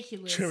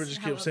ridiculous. Trevor just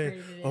how kept saying,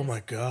 upgraded it "Oh is. my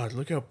god,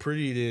 look how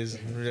pretty it is!"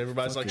 And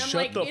everybody's like, And I'm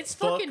 "Shut like, the it's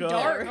fuck fucking up!"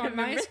 dark on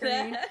my Remember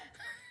screen. that?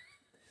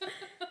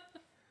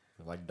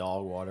 Like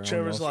dog water.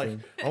 Trevor's on like,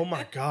 screen. "Oh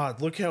my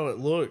god, look how it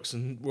looks,"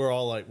 and we're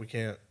all like, "We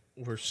can't.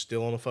 We're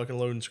still on a fucking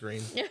loading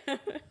screen."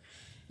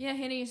 Yeah,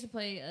 Hannah used to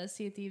play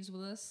Sea of Thieves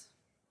with us.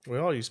 We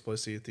all used to play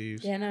Sea of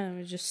Thieves. Yeah, no,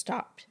 it just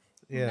stopped.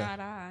 Yeah. Not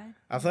I.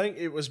 I think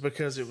it was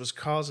because it was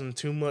causing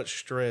too much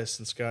stress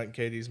in Scott and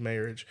Katie's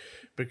marriage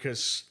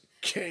because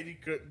Katie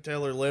couldn't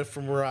tell her left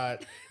from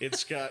right and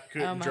Scott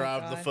couldn't my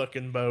drive the God.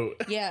 fucking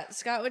boat. Yeah,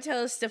 Scott would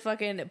tell us to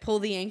fucking pull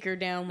the anchor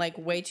down like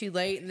way too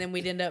late, and then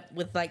we'd end up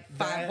with like 5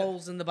 That-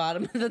 holes in the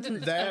bottom of the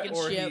That fucking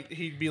or ship.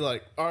 he'd be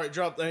like, "All right,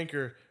 drop the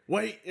anchor.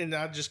 Wait," and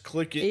I'd just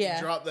click it Yeah.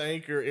 and drop the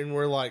anchor, and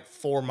we're like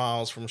 4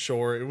 miles from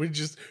shore, and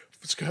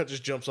Scott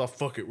just jumps off.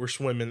 Fuck it, we're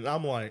swimming. And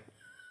I'm like,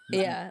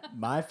 Yeah,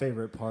 My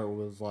favorite part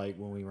was like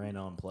when we ran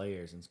on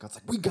players and Scott's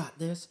like, "We got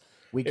this."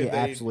 We get they-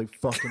 absolutely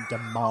fucking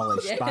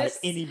demolished by Yes.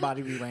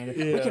 anybody we ran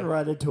into. We Yeah. can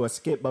run into a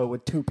skip boat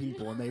with 2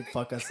 people and they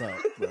fuck us up,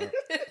 bro.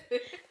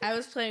 I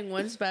was playing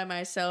once by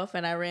myself,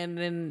 and I ran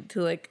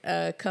into like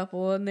a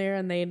couple in there,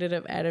 and they ended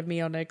up adding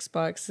me on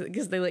Xbox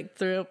because they like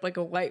threw up like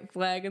a white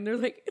flag, and they're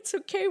like, "It's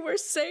okay, we're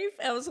safe."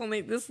 I was on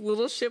like this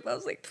little ship. I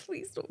was like,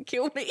 "Please don't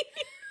kill me."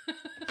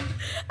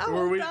 I Were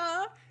won't we-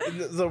 die. and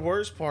the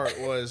worst part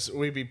was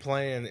we'd be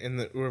playing and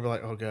we'd be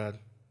like, "Oh god,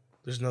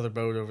 there's another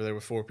boat over there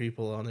with 4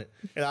 people on it,"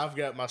 and I've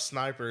got my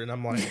sniper, and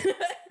I'm like,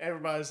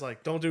 everybody's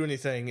like, "Don't do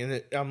anything,"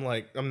 and I'm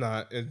like, "I'm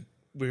not," and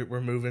we're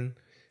moving,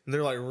 and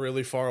they're like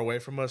really far away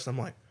from us, and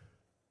I'm like,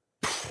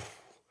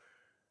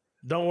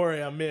 "Don't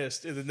worry, I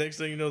missed," and the next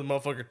thing you know, the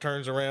motherfucker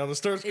turns around and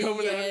starts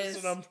coming at us,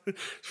 and I'm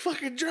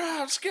fucking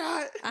drive,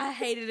 Scott. I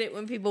hated it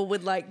when people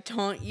would like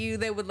taunt you.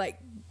 They would like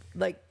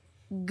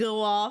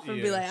go off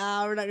and be Yeah. like,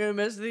 "Ah, we're not gonna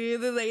mess with you."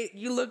 Then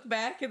you look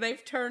back and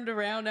they've turned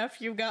around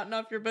after you've gotten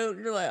off your boat,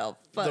 and you're like, "Oh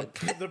fuck."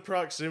 The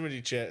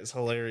proximity chat is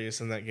hilarious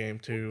in that game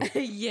too.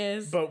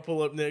 Yes. Boat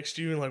pull up next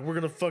to you and like, "We're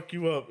gonna fuck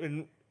you up,"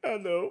 and I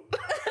know.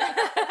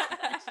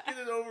 Just get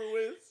it over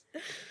with.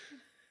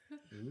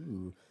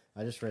 Ooh,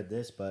 I just read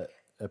this, but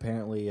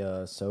apparently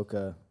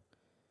Ahsoka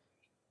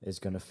is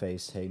going to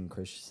face Hayden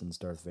Christensen's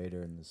Darth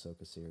Vader in the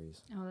Ahsoka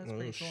series. Oh, that's Oh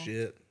pretty cool.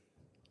 shit!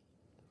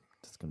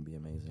 That's going to be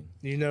amazing.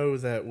 You know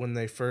that when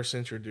they first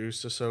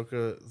introduced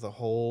Ahsoka, the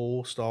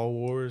whole Star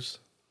Wars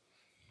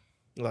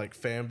like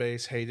fan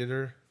base hated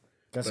her.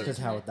 That's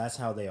that's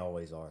how they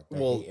always are. They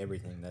Well- hate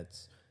everything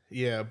that's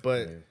Yeah,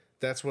 but there.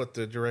 that's what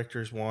the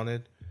directors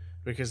wanted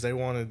because they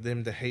wanted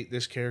them to hate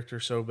this character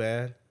so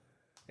bad,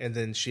 and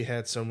then she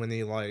had so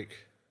many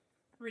like.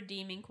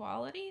 Redeeming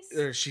qualities.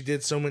 Or she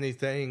did so many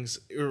things.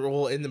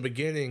 Well, in the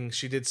beginning,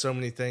 she did so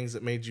many things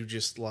that made you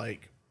just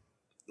like,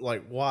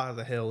 why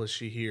the hell is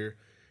she here?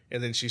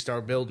 And then she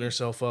started building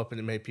herself up, and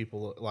it made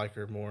people like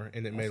her more,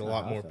 and it made a not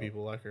lot how I more felt.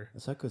 people like her.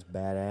 Ahsoka's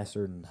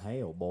badasser than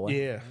hell, boy.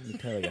 Yeah. Let me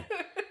tell you.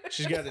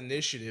 She's got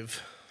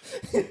initiative.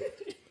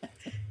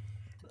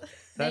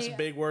 That's a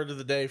big word of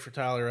the day for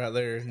Tyler right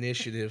there.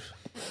 Initiative.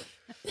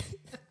 Can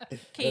you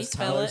That's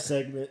spell Tyler's it?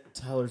 segment.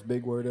 Tyler's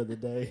big word of the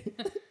day.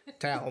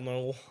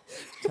 Tylenol.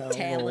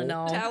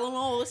 Tylenol.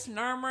 Tylenol,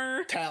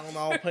 snarmer.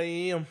 Tylenol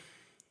PM.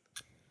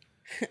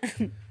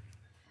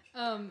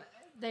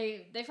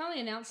 They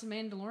finally announced the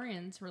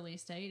Mandalorian's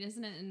release date,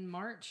 isn't it in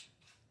March?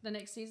 The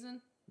next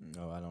season?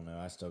 No, I don't know.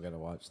 I still got to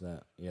watch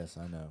that. Yes,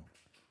 I know.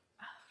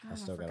 I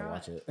still got to forgot.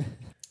 watch it.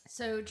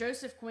 So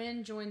Joseph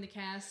Quinn joined the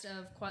cast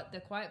of the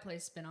Quiet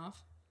Place spinoff.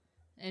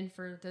 And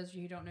for those of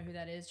you who don't know who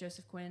that is,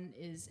 Joseph Quinn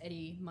is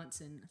Eddie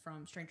Munson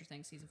from Stranger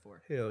Things season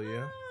 4. Hell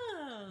yeah.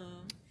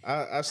 Oh.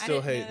 I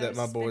still didn't know hate there that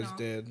my was a boy's spinoff.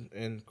 dead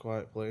in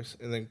Quiet Place.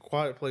 And then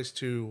Quiet Place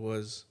 2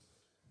 was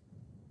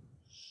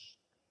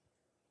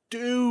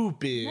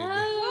stupid.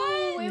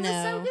 No, it was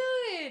so No.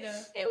 good.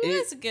 It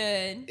was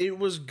good. It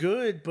was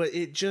good, but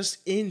it just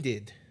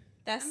ended.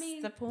 That's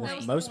mean, the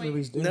point. Most point.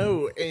 movies do.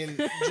 No, and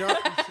John,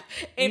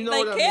 If you know they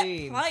what kept I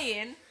mean.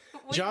 playing,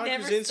 we'd John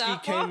never Krasinski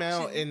stop came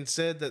out watching. and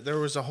said that there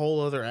was a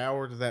whole other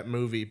hour to that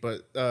movie,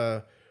 but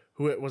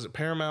who it was it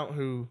Paramount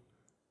who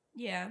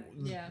Yeah.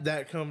 Yeah.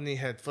 that company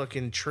had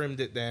fucking trimmed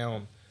it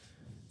down.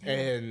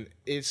 And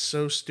it's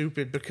so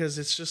stupid because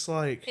it's just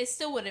like It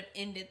still would have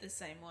ended the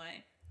same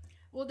way.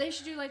 Well, they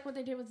should do like what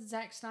they did with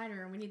Zack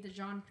Snyder, and we need the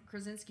John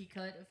Krasinski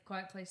cut of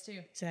Quiet Place too.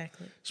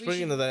 Exactly. speaking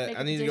should of that, make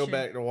I a need to go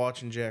petition. back to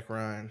watching Jack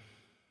Ryan.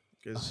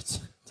 'Cause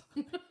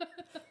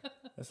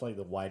That's like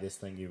the whitest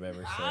thing you've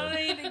ever I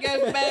said. need to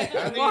go back. I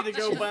and need to watch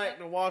go it. back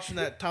to watching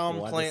that Tom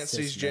Why the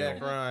Clancy's cis Jack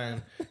male?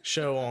 Ryan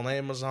show on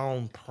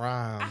Amazon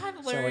Prime. I've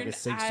Sound like learned. a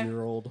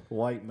 60-year-old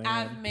white man.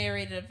 I've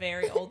married a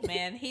very old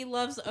man. He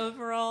loves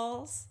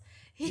overalls.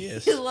 He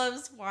Yes.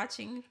 loves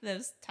watching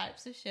those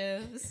types of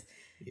shows.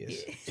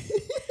 Yes.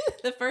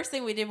 The first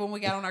thing we did when we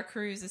got on our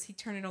cruise is he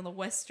turned it on the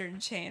Western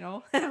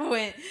Channel. And I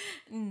went,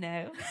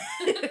 no.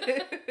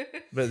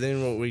 But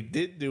then what we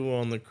did do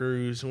on the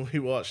cruise, we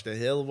watched a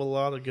hell of a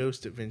lot of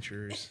Ghost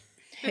Adventures.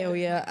 Hell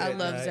yeah, I At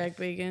love night. Zach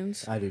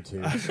Bagans. I do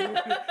too.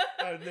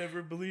 I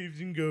never believed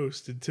in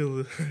ghosts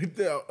until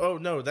oh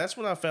no, that's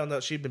when I found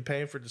out she'd been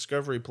paying for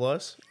Discovery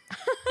Plus,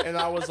 and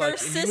I was like,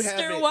 For "You Sister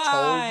haven't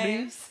told me."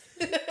 Wives.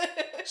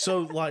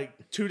 So like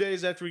 2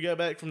 days after we got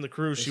back from the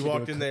cruise, she should do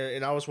walked a in there,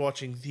 and I was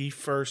watching the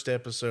first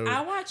episode.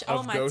 I watch all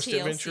of my Ghost TLC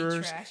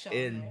Adventurers, trash on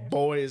and there.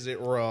 boy is it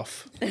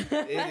rough!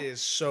 It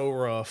is so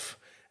rough,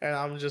 and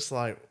I'm just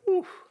like,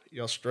 "Ooh,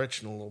 y'all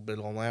stretching a little bit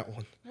on that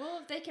one." Well,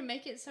 if they can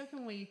make it, so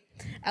can we.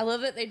 I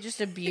love that they just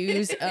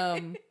abuse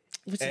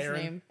what's Aaron.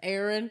 his name?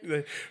 Aaron.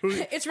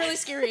 It's really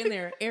scary in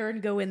there.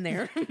 Aaron, go in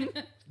there.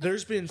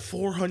 There's been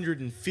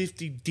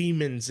 450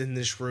 demons in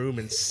this room,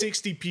 and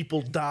 60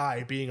 people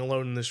die being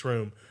alone in this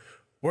room.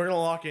 We're gonna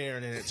lock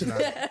Aaron in it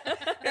tonight.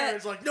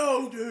 Aaron's like,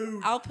 no,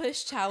 dude. I'll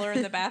push Tyler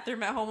in the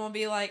bathroom at home and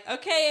be like,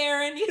 okay,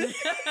 Aaron,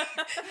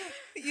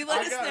 you let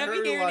I us got know if her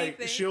you to hear like,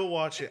 anything. she'll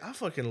watch it. I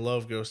fucking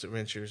love Ghost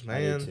Adventures,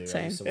 I do man. too. I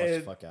Same. used to watch the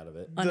And- fuck out of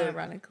it.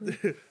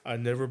 Unironically. I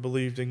never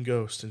believed in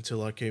ghosts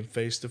until I came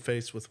face to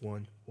face with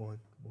one.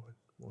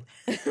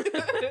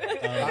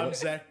 I'm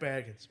Zach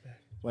Baggins.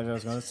 What I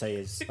was going to say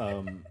is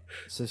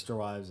Sister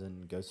Wives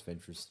and Ghost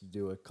Adventures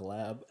do a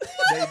collab.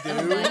 They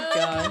do.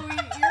 God.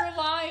 Oh, you're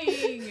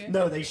lying.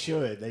 No, they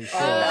should. They should.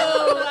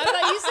 Oh, I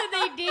thought you said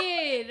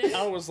they did.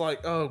 I was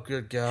like, oh,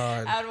 good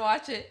God. I'd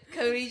watch it.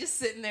 Cody just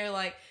sitting there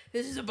like,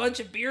 this is a bunch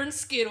of beer and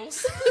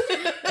Skittles.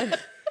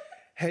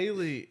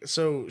 Haley,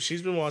 so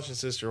she's been watching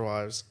Sister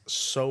Wives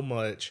so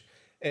much,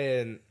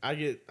 and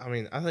I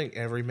think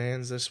every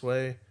man's this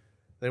way.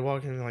 They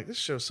walk in and like, this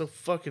show's so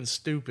fucking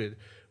stupid.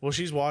 Well,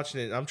 she's watching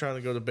it, and I'm trying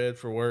to go to bed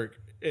for work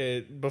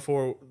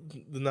before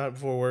the night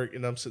before work,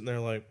 and I'm sitting there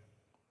like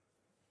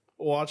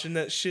watching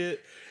that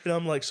shit, and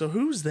I'm like, so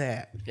who's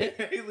that?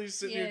 Haley's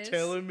sitting Yes. here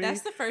telling me.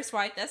 That's the first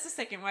wife. That's the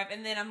second wife.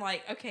 And then I'm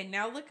like, okay,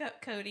 now look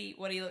up Cody,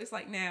 what he looks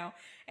like now.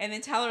 And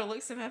then Tyler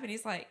looks him up, and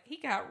he's like, he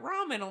got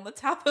ramen on the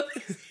top of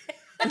his head.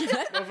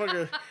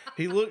 Motherfucker,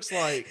 he looks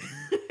like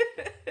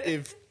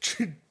if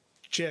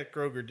Chad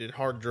Kroger did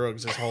hard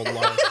drugs his whole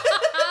life.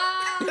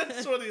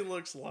 That's what he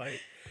looks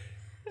like.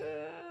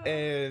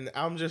 And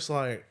I'm just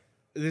like,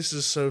 this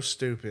is so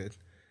stupid.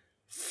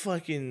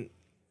 Fucking.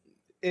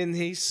 And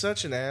he's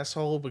such an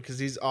asshole because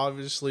he's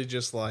obviously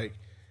just like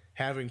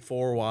having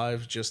 4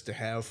 wives just to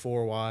have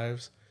 4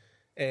 wives.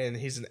 And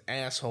he's an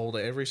asshole to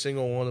every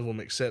single one of them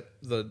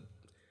except the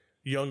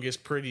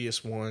youngest,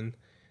 prettiest one.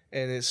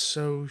 And it's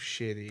so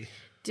shitty.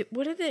 Do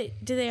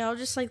they all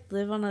just like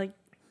live on like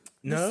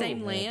the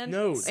same land?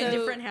 No. In So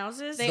different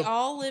houses? They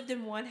all lived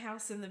in one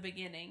house in the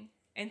beginning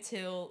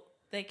until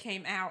they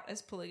came out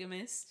as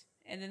polygamists.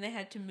 And then they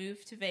had to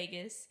move to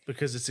Vegas.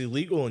 Because it's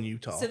illegal in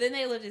Utah. So then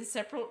they lived in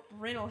separate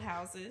rental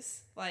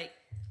houses, like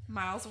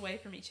miles away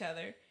from each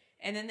other.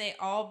 And then they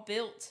all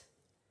built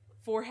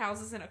 4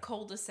 houses in a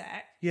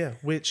cul-de-sac. Yeah,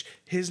 which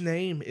his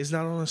name is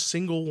not on a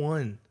single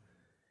one.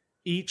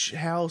 Each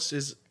house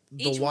is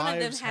the Each one of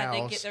them wives' had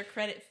house. to get their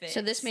credit fixed.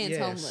 So this man's Yes.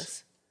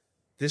 homeless.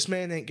 This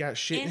man ain't got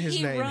shit And in his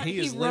he name. run- he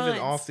is he living runs.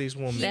 off these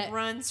women. He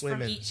runs women.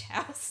 from each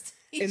house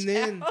to each And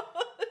then house.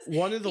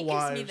 one of the he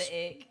wives, gives me the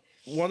egg.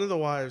 one of the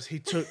wives, he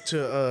took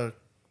to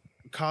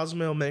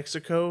Cozumel,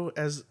 Mexico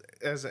as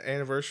an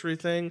anniversary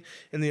thing,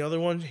 and the other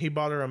one, he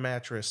bought her a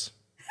mattress.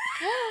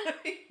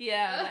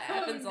 Yeah, that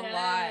happens a no.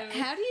 lot.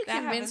 How do you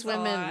That convince happens a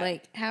women? lot.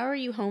 Like, how are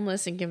you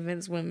homeless and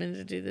convince women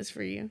to do this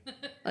for you?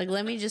 Like,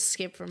 let me just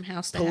skip from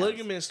house to house.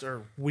 Polygamists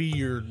are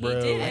weird, He bro.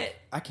 did it.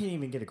 I can't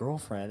even get a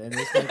girlfriend, and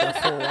this man got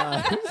 4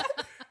 wives.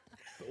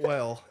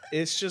 Well,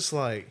 it's just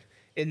like,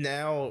 and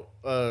now,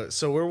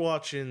 so we're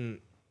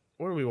watching.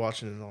 What are we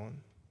watching it on?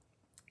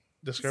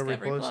 Discovery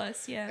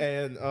Plus. Yeah.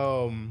 And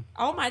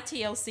All my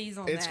TLCs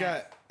on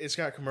that. it's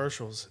got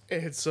commercials,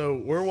 and so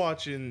we're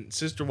watching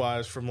Sister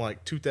Wives from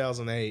like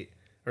 2008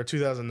 or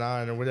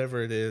 2009 or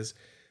whatever it is,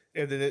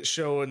 and then it's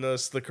showing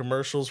us the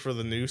commercials for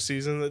the new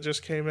season that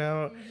just came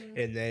out,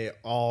 and they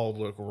all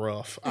look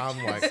rough.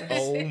 I'm like,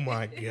 oh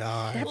my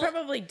god. That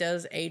probably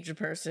does age a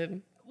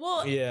person.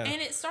 Well, Yeah.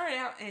 and it started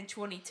out in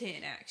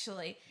 2010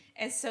 actually,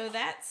 and so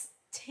that's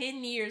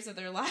 10 years of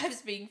their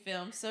lives being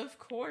filmed. So of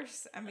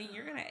course, I mean,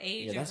 you're gonna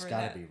age Yeah, that's over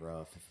gotta that. be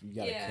rough. If you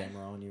got Yeah. a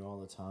camera on you all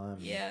the time.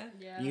 Yeah.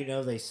 Yeah. You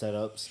know they set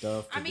up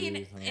stuff to I mean,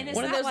 do. and it's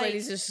One of not those like-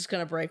 ladies is just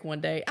gonna break one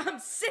day. I'm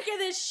sick of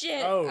this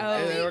shit. Oh,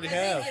 and they already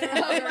have. He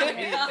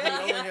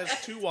He only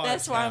has 2 wives.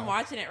 That's why I'm now.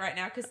 watching it right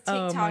now because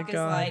Oh, TikTok my is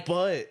God. like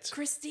But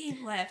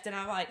Christine left, and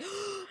I'm like,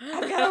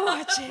 I've gotta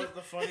watch it. But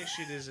the funny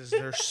shit is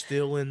they're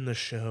still in the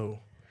show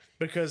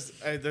because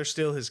they're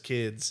still his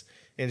kids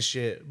and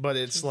shit. But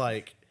it's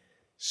like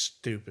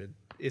stupid.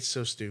 It's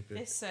so stupid.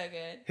 It's so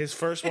good. His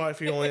first wife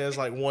he only has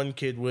like 1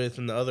 kid with,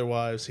 and the other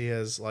wives he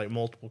has like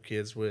multiple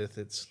kids with.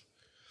 It's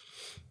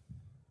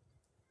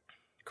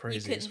crazy.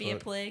 You couldn't as be a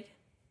fuck. plig.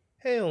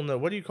 Hell no.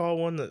 What do you call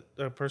one that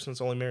a person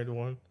that's only married to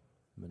one?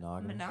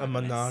 Monogamy. A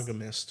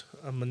monogamist.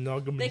 A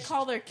monogamist. They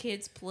call their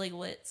kids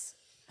pliglets.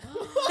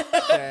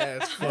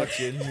 That's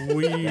fucking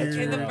weird.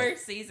 In the rough.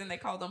 first season, they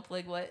called them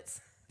Pliglets.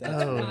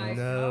 That's Oh, My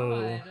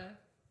no. God.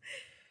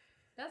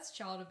 That's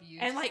child abuse.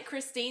 And like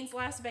Christine's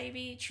last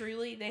baby,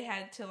 Truly, they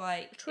had to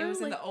like it was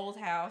in Truly. the old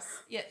house.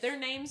 Yeah, their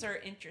names are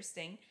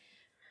interesting,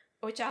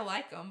 which I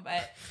like them.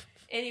 But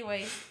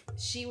anyway,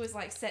 she was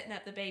like setting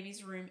up the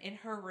baby's room in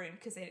her room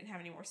because they didn't have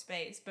any more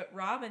space. But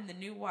Robin, the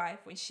new wife,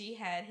 when she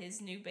had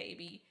his new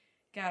baby,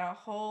 got a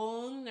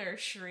whole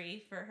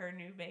nursery for her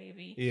new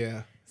baby.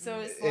 Yeah. So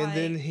it's like, And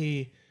then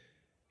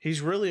he's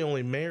really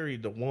only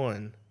married to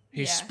one.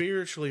 He's Yeah.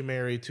 spiritually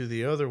married to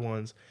the other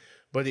ones,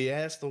 but he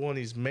asked the one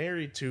he's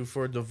married to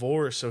for a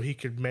divorce so he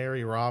could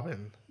marry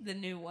Robin. the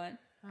new one.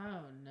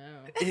 oh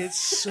no. It's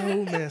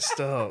so messed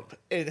up.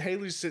 And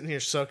Haley's sitting here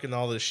sucking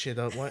all this shit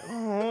up like,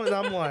 oh, and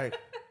I'm like,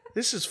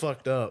 this is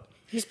fucked up.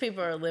 These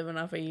people are living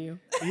off of you.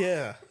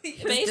 Yeah.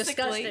 Basically,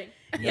 disgusting.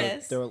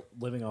 yes. They're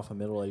living off of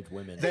middle-aged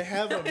women. They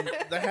have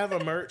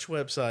a merch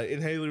website,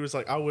 and Haley was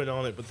like, I went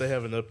on it, but they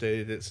haven't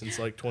updated it since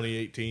like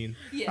 2018.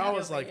 Yeah. I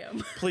was like, Yeah.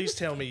 please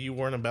tell me you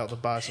weren't about to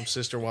buy some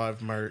Sister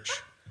Wives merch,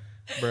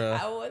 bruh.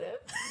 I would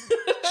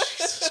have.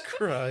 Jesus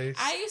Christ.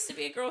 I used to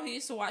be a girl who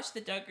used to watch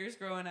the Duggars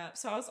growing up,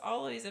 so I was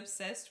always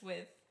obsessed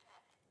with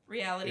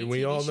reality And we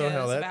TV all know shows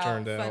how that about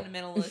turned out.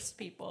 fundamentalist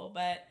people.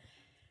 But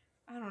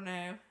I don't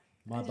know.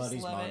 My I just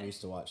buddy's love mom it.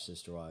 used to watch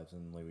Sister Wives,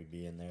 and we would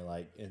be in there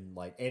like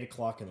 8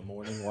 o'clock in the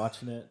morning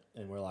watching it,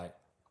 and we're like,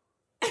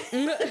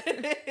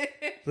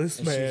 This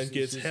And man she's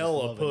gets just hella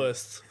loving it.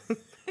 pussed.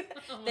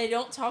 They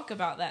don't talk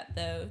about that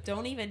though.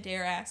 Don't even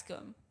dare ask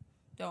them.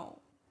 Don't.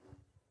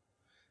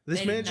 This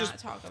They man do just, not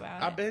talk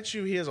about I it. bet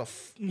you he has a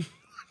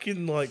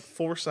fucking like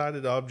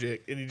four-sided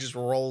object, and he just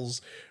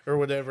rolls or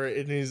whatever,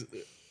 and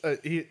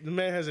the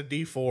man has a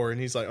D4,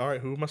 and he's like, all right,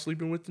 who am I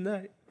sleeping with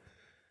tonight?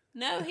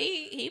 No,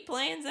 he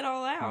plans it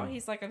all out.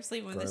 He's like, I'm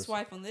sleeping with this Gross.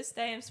 wife on this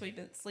day. I'm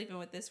sleeping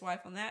with this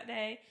wife on that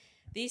day.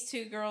 These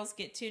two girls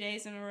get 2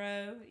 days in a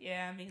row.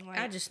 Yeah, I mean, like,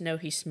 I just know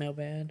he smell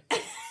bad.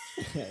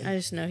 I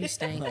just know he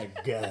stank. my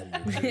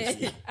God, you're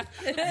crazy.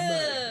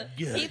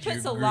 he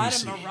puts a lot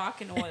of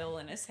Moroccan oil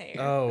in his hair.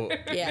 Oh,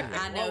 Yeah,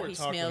 I while know we're he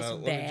talking smells about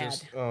it, let me bad.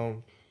 just,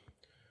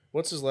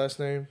 what's his last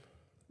name?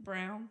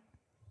 Brown.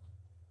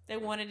 They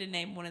wanted to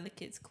name one of the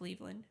kids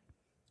Cleveland.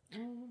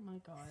 Oh my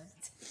God.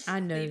 I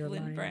know you're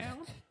Cleveland lying. Brown.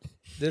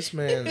 This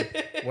man,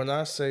 when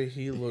I say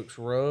he looks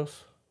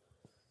rough,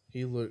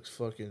 he looks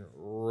fucking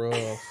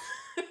rough.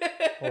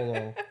 Hold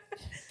on.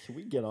 Can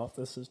we get off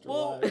this Sister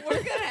Well, Wives?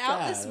 we're gonna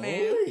out this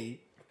man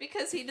Golly.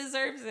 because he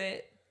deserves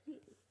it.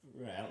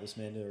 We're gonna out this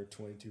man to their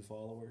 22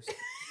 followers.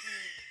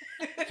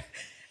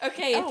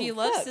 Okay, if Oh, you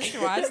love fuck.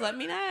 Sister Wives, let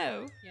me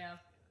know. Yeah.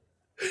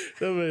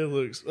 That man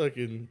looks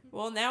fucking.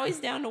 Well, now he's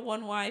down to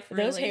one wife.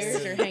 Those really.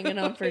 hairs are hanging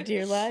on for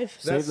dear life.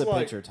 Save That's the like-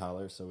 picture,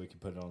 Tyler, so we can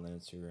put it on the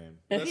Instagram.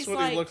 That's He's what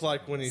like- he looked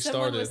like when he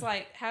Someone started. was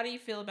like, "How do you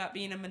feel about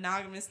being a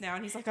monogamous now?"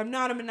 And he's like, "I'm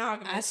not a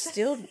monogamous." I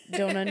still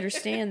don't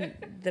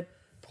understand the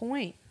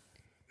point.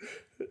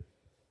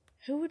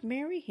 Who would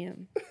marry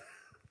him?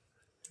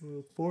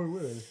 Four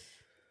women.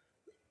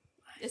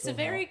 It's a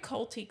very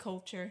culty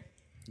culture.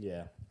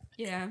 Yeah.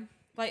 Yeah,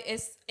 like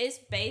it's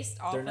based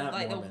off They're of not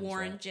like Mormons, the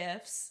Warren right?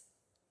 Jeffs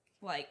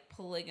like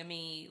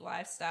polygamy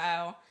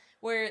lifestyle,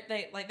 where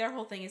they like their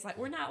whole thing is like,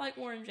 we're not like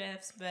Warren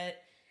Jeffs, but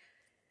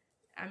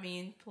I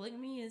mean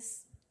polygamy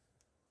is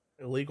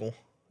Illegal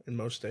in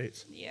most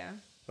states. yeah.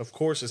 Of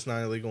course, it's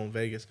not illegal in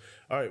Vegas.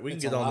 All right, we can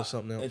It's get a on lot- to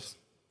something else. It's,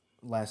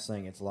 last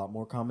thing, it's a lot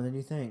more common than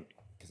you think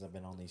because I've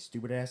been on these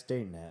stupid ass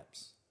dating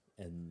apps,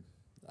 and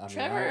I mean,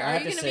 Trevor, I are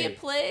have you to gonna be say, a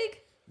plague?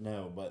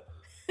 no, but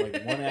like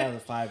 1 out of the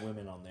 5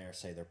 women on there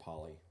say they're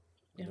poly.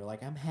 And they're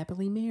like, I'm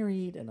happily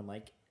married, and I'm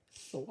like,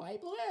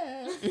 swipe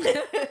left.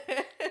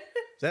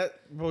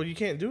 Well, you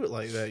can't do it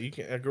like that. You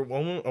can't.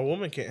 A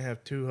woman can't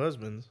have 2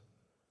 husbands.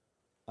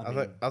 I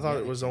thought yeah,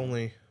 it was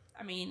only.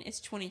 I mean, it's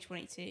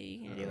 2022.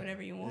 You can do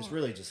whatever you want. It's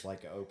really just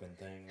like an open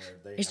thing where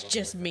they. It's have a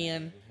just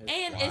boyfriend. men.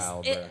 And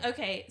wild, bruh.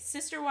 okay.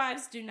 Sister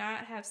wives do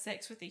not have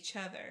sex with each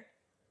other,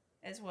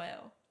 as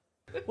well.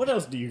 What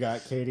else do you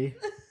got, Katie?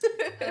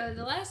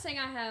 The last thing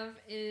I have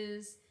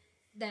is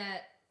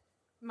that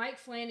Mike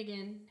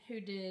Flanagan, who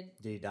did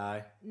Did he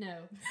die? no,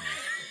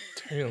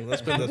 Damn,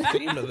 that's been the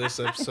theme of this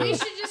we episode.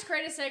 should just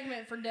create a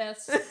segment for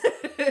deaths.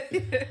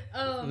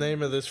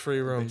 Name of this free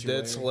room: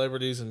 Obituary. Dead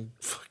Celebrities and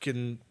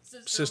fucking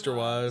Sister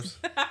Wives.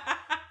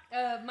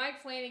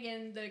 Mike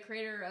Flanagan, the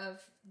creator of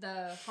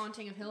the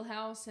Haunting of Hill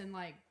House and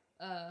like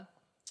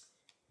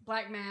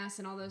Black Mass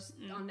and all those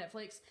on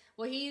Netflix.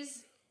 Well,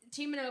 he's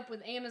teaming up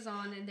with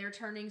Amazon and they're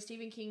turning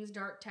Stephen King's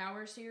Dark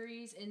Tower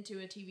series into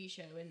a TV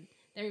show, and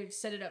they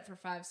set it up for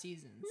 5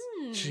 seasons.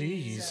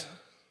 Jeez, So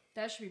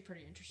that should be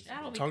pretty interesting.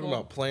 That'll be talking cool.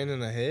 about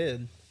planning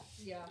ahead.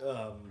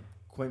 Yeah.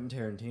 Quentin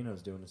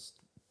Tarantino's doing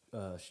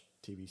a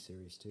TV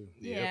series too.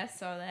 Yeah, I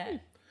saw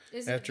that.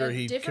 Is After it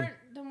he different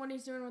than what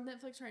he's doing with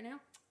Netflix right now?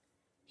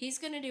 He's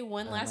gonna do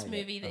one last not yet.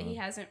 movie that he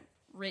hasn't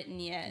written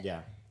yet.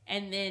 Yeah,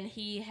 And then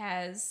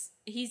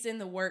he's in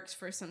the works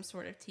for some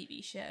sort of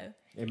TV show.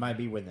 it might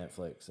be with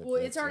Netflix. if Well,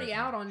 it's that's already right.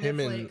 out on Him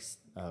and- Netflix.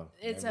 Oh,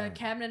 It's never a mind.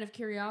 Cabinet of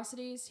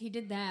Curiosities. He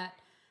did that.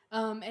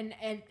 And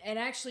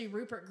actually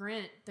Rupert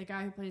Grint, the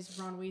guy who plays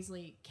Ron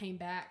Weasley, came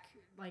back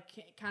like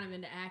kind of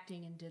into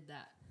acting and did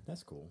that.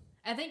 That's cool.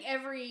 I think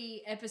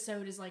every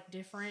episode is like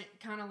different,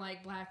 kind of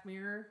like Black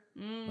Mirror,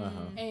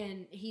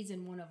 and he's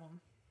in one of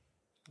them.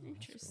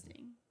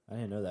 Interesting. Cool.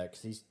 I didn't know that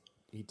because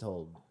he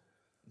told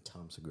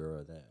Tom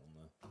Segura that on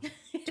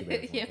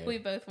the Yeah, we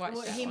both watched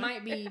well, that he one.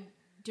 might be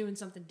doing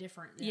something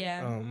different. Then.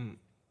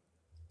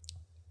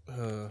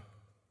 Yeah.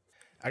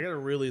 I got a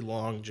really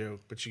long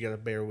joke, but you got to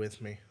bear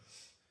with me.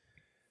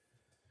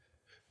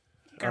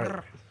 All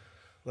right.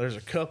 There's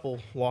a couple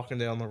walking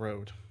down the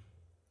road.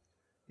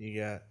 You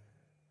got,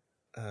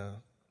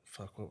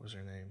 what was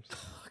their names?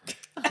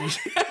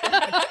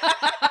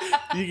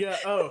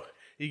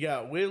 you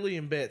got Willie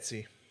and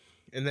Betsy,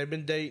 and they've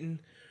been dating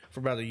for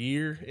about a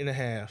year and a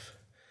half.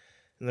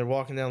 And they're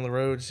walking down the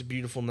road. It's a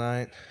beautiful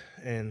night,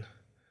 and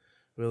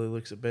Willie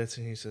looks at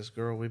Betsy and he says,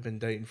 "Girl, we've been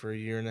dating for a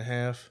year and a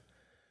half.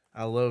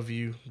 I love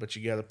you, but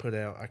you got to put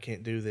out. I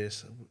can't do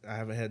this. I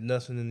haven't had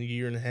nothing in a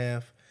year and a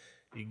half.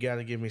 You got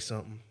to give me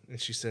something." And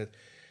she said,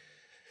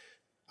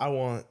 "I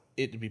want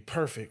it to be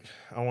perfect.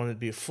 I want it to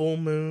be a full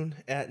moon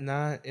at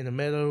night in a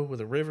meadow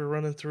with a river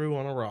running through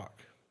on a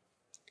rock."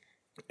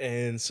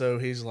 And so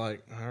he's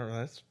like, "All right,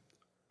 that's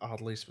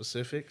oddly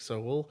specific. So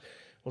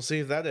we'll see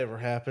if that ever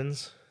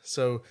happens."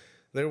 So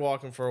they're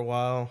walking for a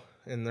while,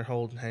 and they're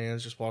holding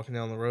hands, just walking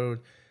down the road,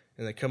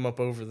 and they come up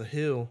over the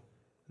hill,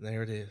 and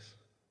there it is.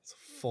 It's a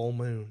full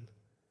moon,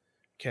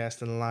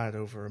 casting a light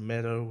over a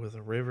meadow with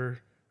a river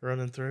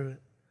running through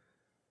it,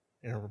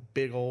 and a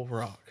big old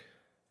rock.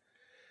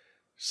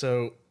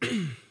 So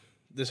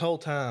this whole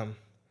time,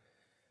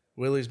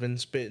 Willie's been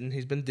spitting,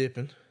 he's been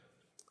dipping,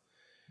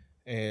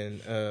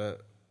 and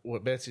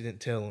what Betsy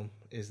didn't tell him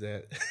is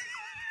that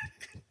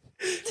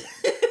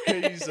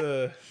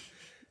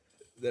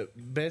that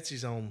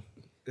Betsy's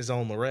is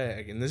on the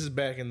rag, and this is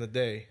back in the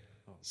day,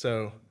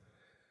 so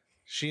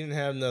she didn't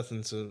have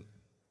nothing, so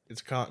it's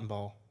a cotton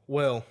ball.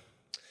 Well,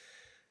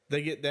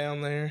 they get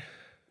down there,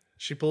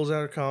 she pulls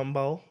out her cotton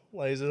ball,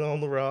 lays it on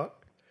the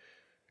rock.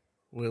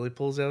 Willie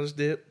pulls out his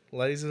dip,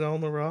 lays it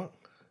on the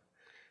rock.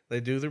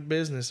 They do their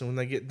business, and when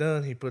they get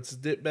done, he puts his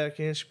dip back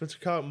in, she puts her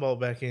cotton ball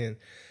back in.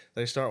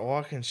 They start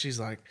walking, she's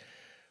like,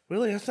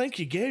 "Willie, I think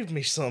you gave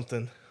me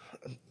something.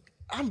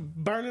 I'm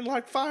burning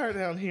like fire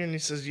down here." And he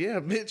says, "Yeah,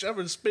 bitch, I've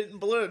been spitting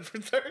blood for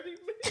 30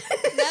 minutes.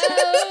 No.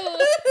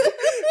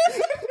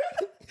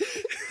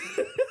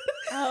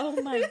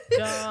 Oh my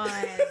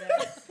god.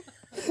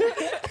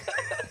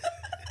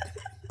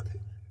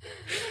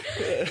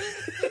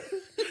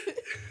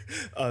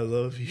 I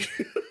love you."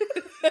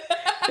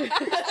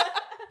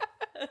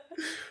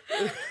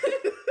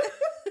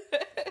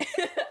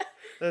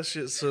 That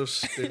shit's so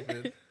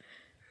stupid.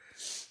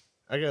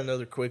 I got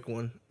another quick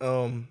one.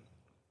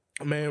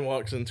 A man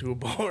walks into a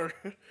bar.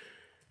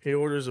 He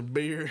orders a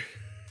beer.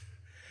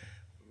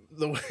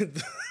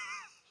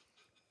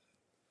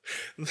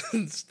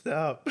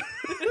 Stop.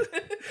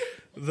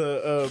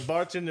 The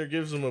bartender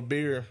gives him a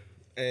beer,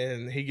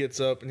 and he gets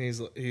up and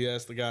he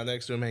asks the guy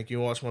next to him, "Hey, can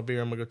you wash my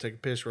beer? I'm gonna go take a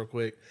piss real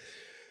quick."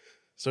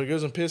 So he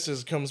goes and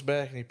pisses, comes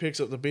back, and he picks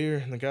up the beer,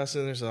 and the guy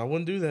sitting there says, "I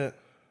wouldn't do that.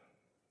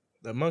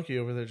 That monkey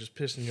over there just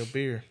pissed in your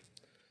beer."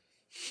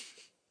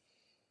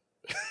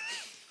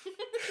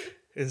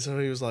 And so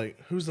he was like,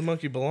 "Who's the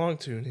monkey belong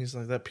to?" And he's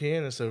like, "That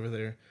pianist over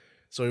there."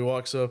 So he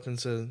walks up and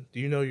says, "Do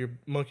you know your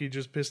monkey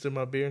just pissed in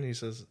my beer?" And he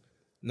says,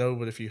 "No,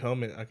 but if you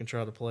hum it, I can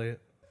try to play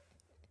it."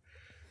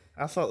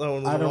 I thought that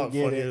one was a lot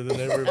funnier than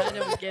everybody. I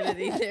don't get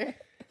it either.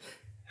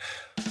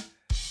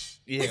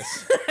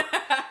 Yes.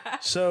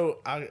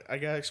 So I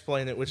got to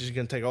explain it, which is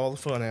going to take all the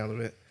fun out of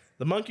it.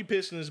 The monkey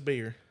pissed in his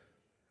beer.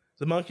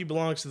 The monkey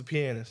belongs to the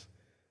pianist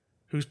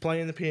who's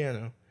playing the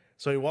piano.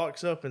 So he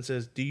walks up and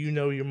says, "Do you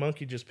know your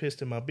monkey just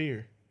pissed in my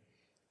beer?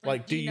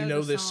 Like, do you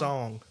know this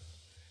song?"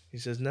 He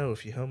says, "No,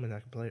 if you hum it, I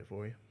can play it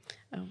for you."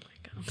 Oh my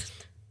god.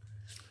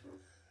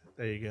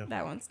 There you go.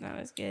 That one's not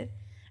as good.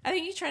 I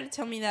think you tried to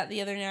tell me that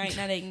the other night, and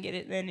I didn't get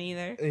it then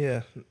either.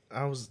 Yeah,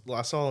 I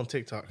saw it on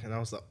TikTok, and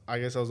I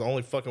guess I was the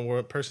only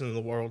fucking person in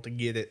the world to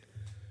get it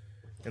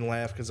and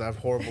laugh because I have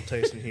horrible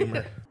taste in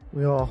humor.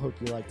 We all hope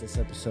you liked this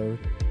episode.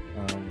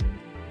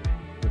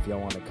 If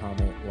y'all want to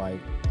comment, like,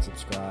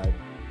 subscribe,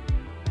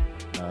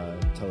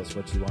 tell us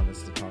what you want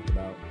us to talk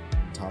about,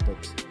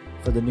 topics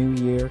for the new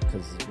year,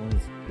 because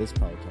this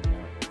probably coming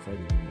out for the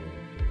new year.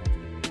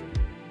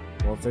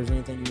 Well, if there's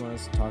anything you want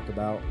us to talk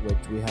about,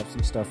 which we have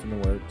some stuff in the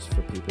works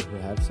for people who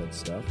have said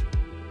stuff,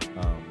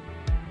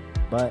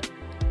 but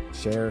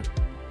share,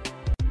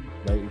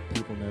 let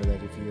people know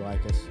that if you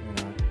like us or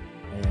not,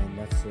 and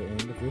that's the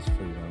end of this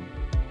freedom.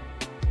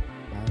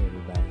 Bye,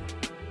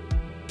 everybody.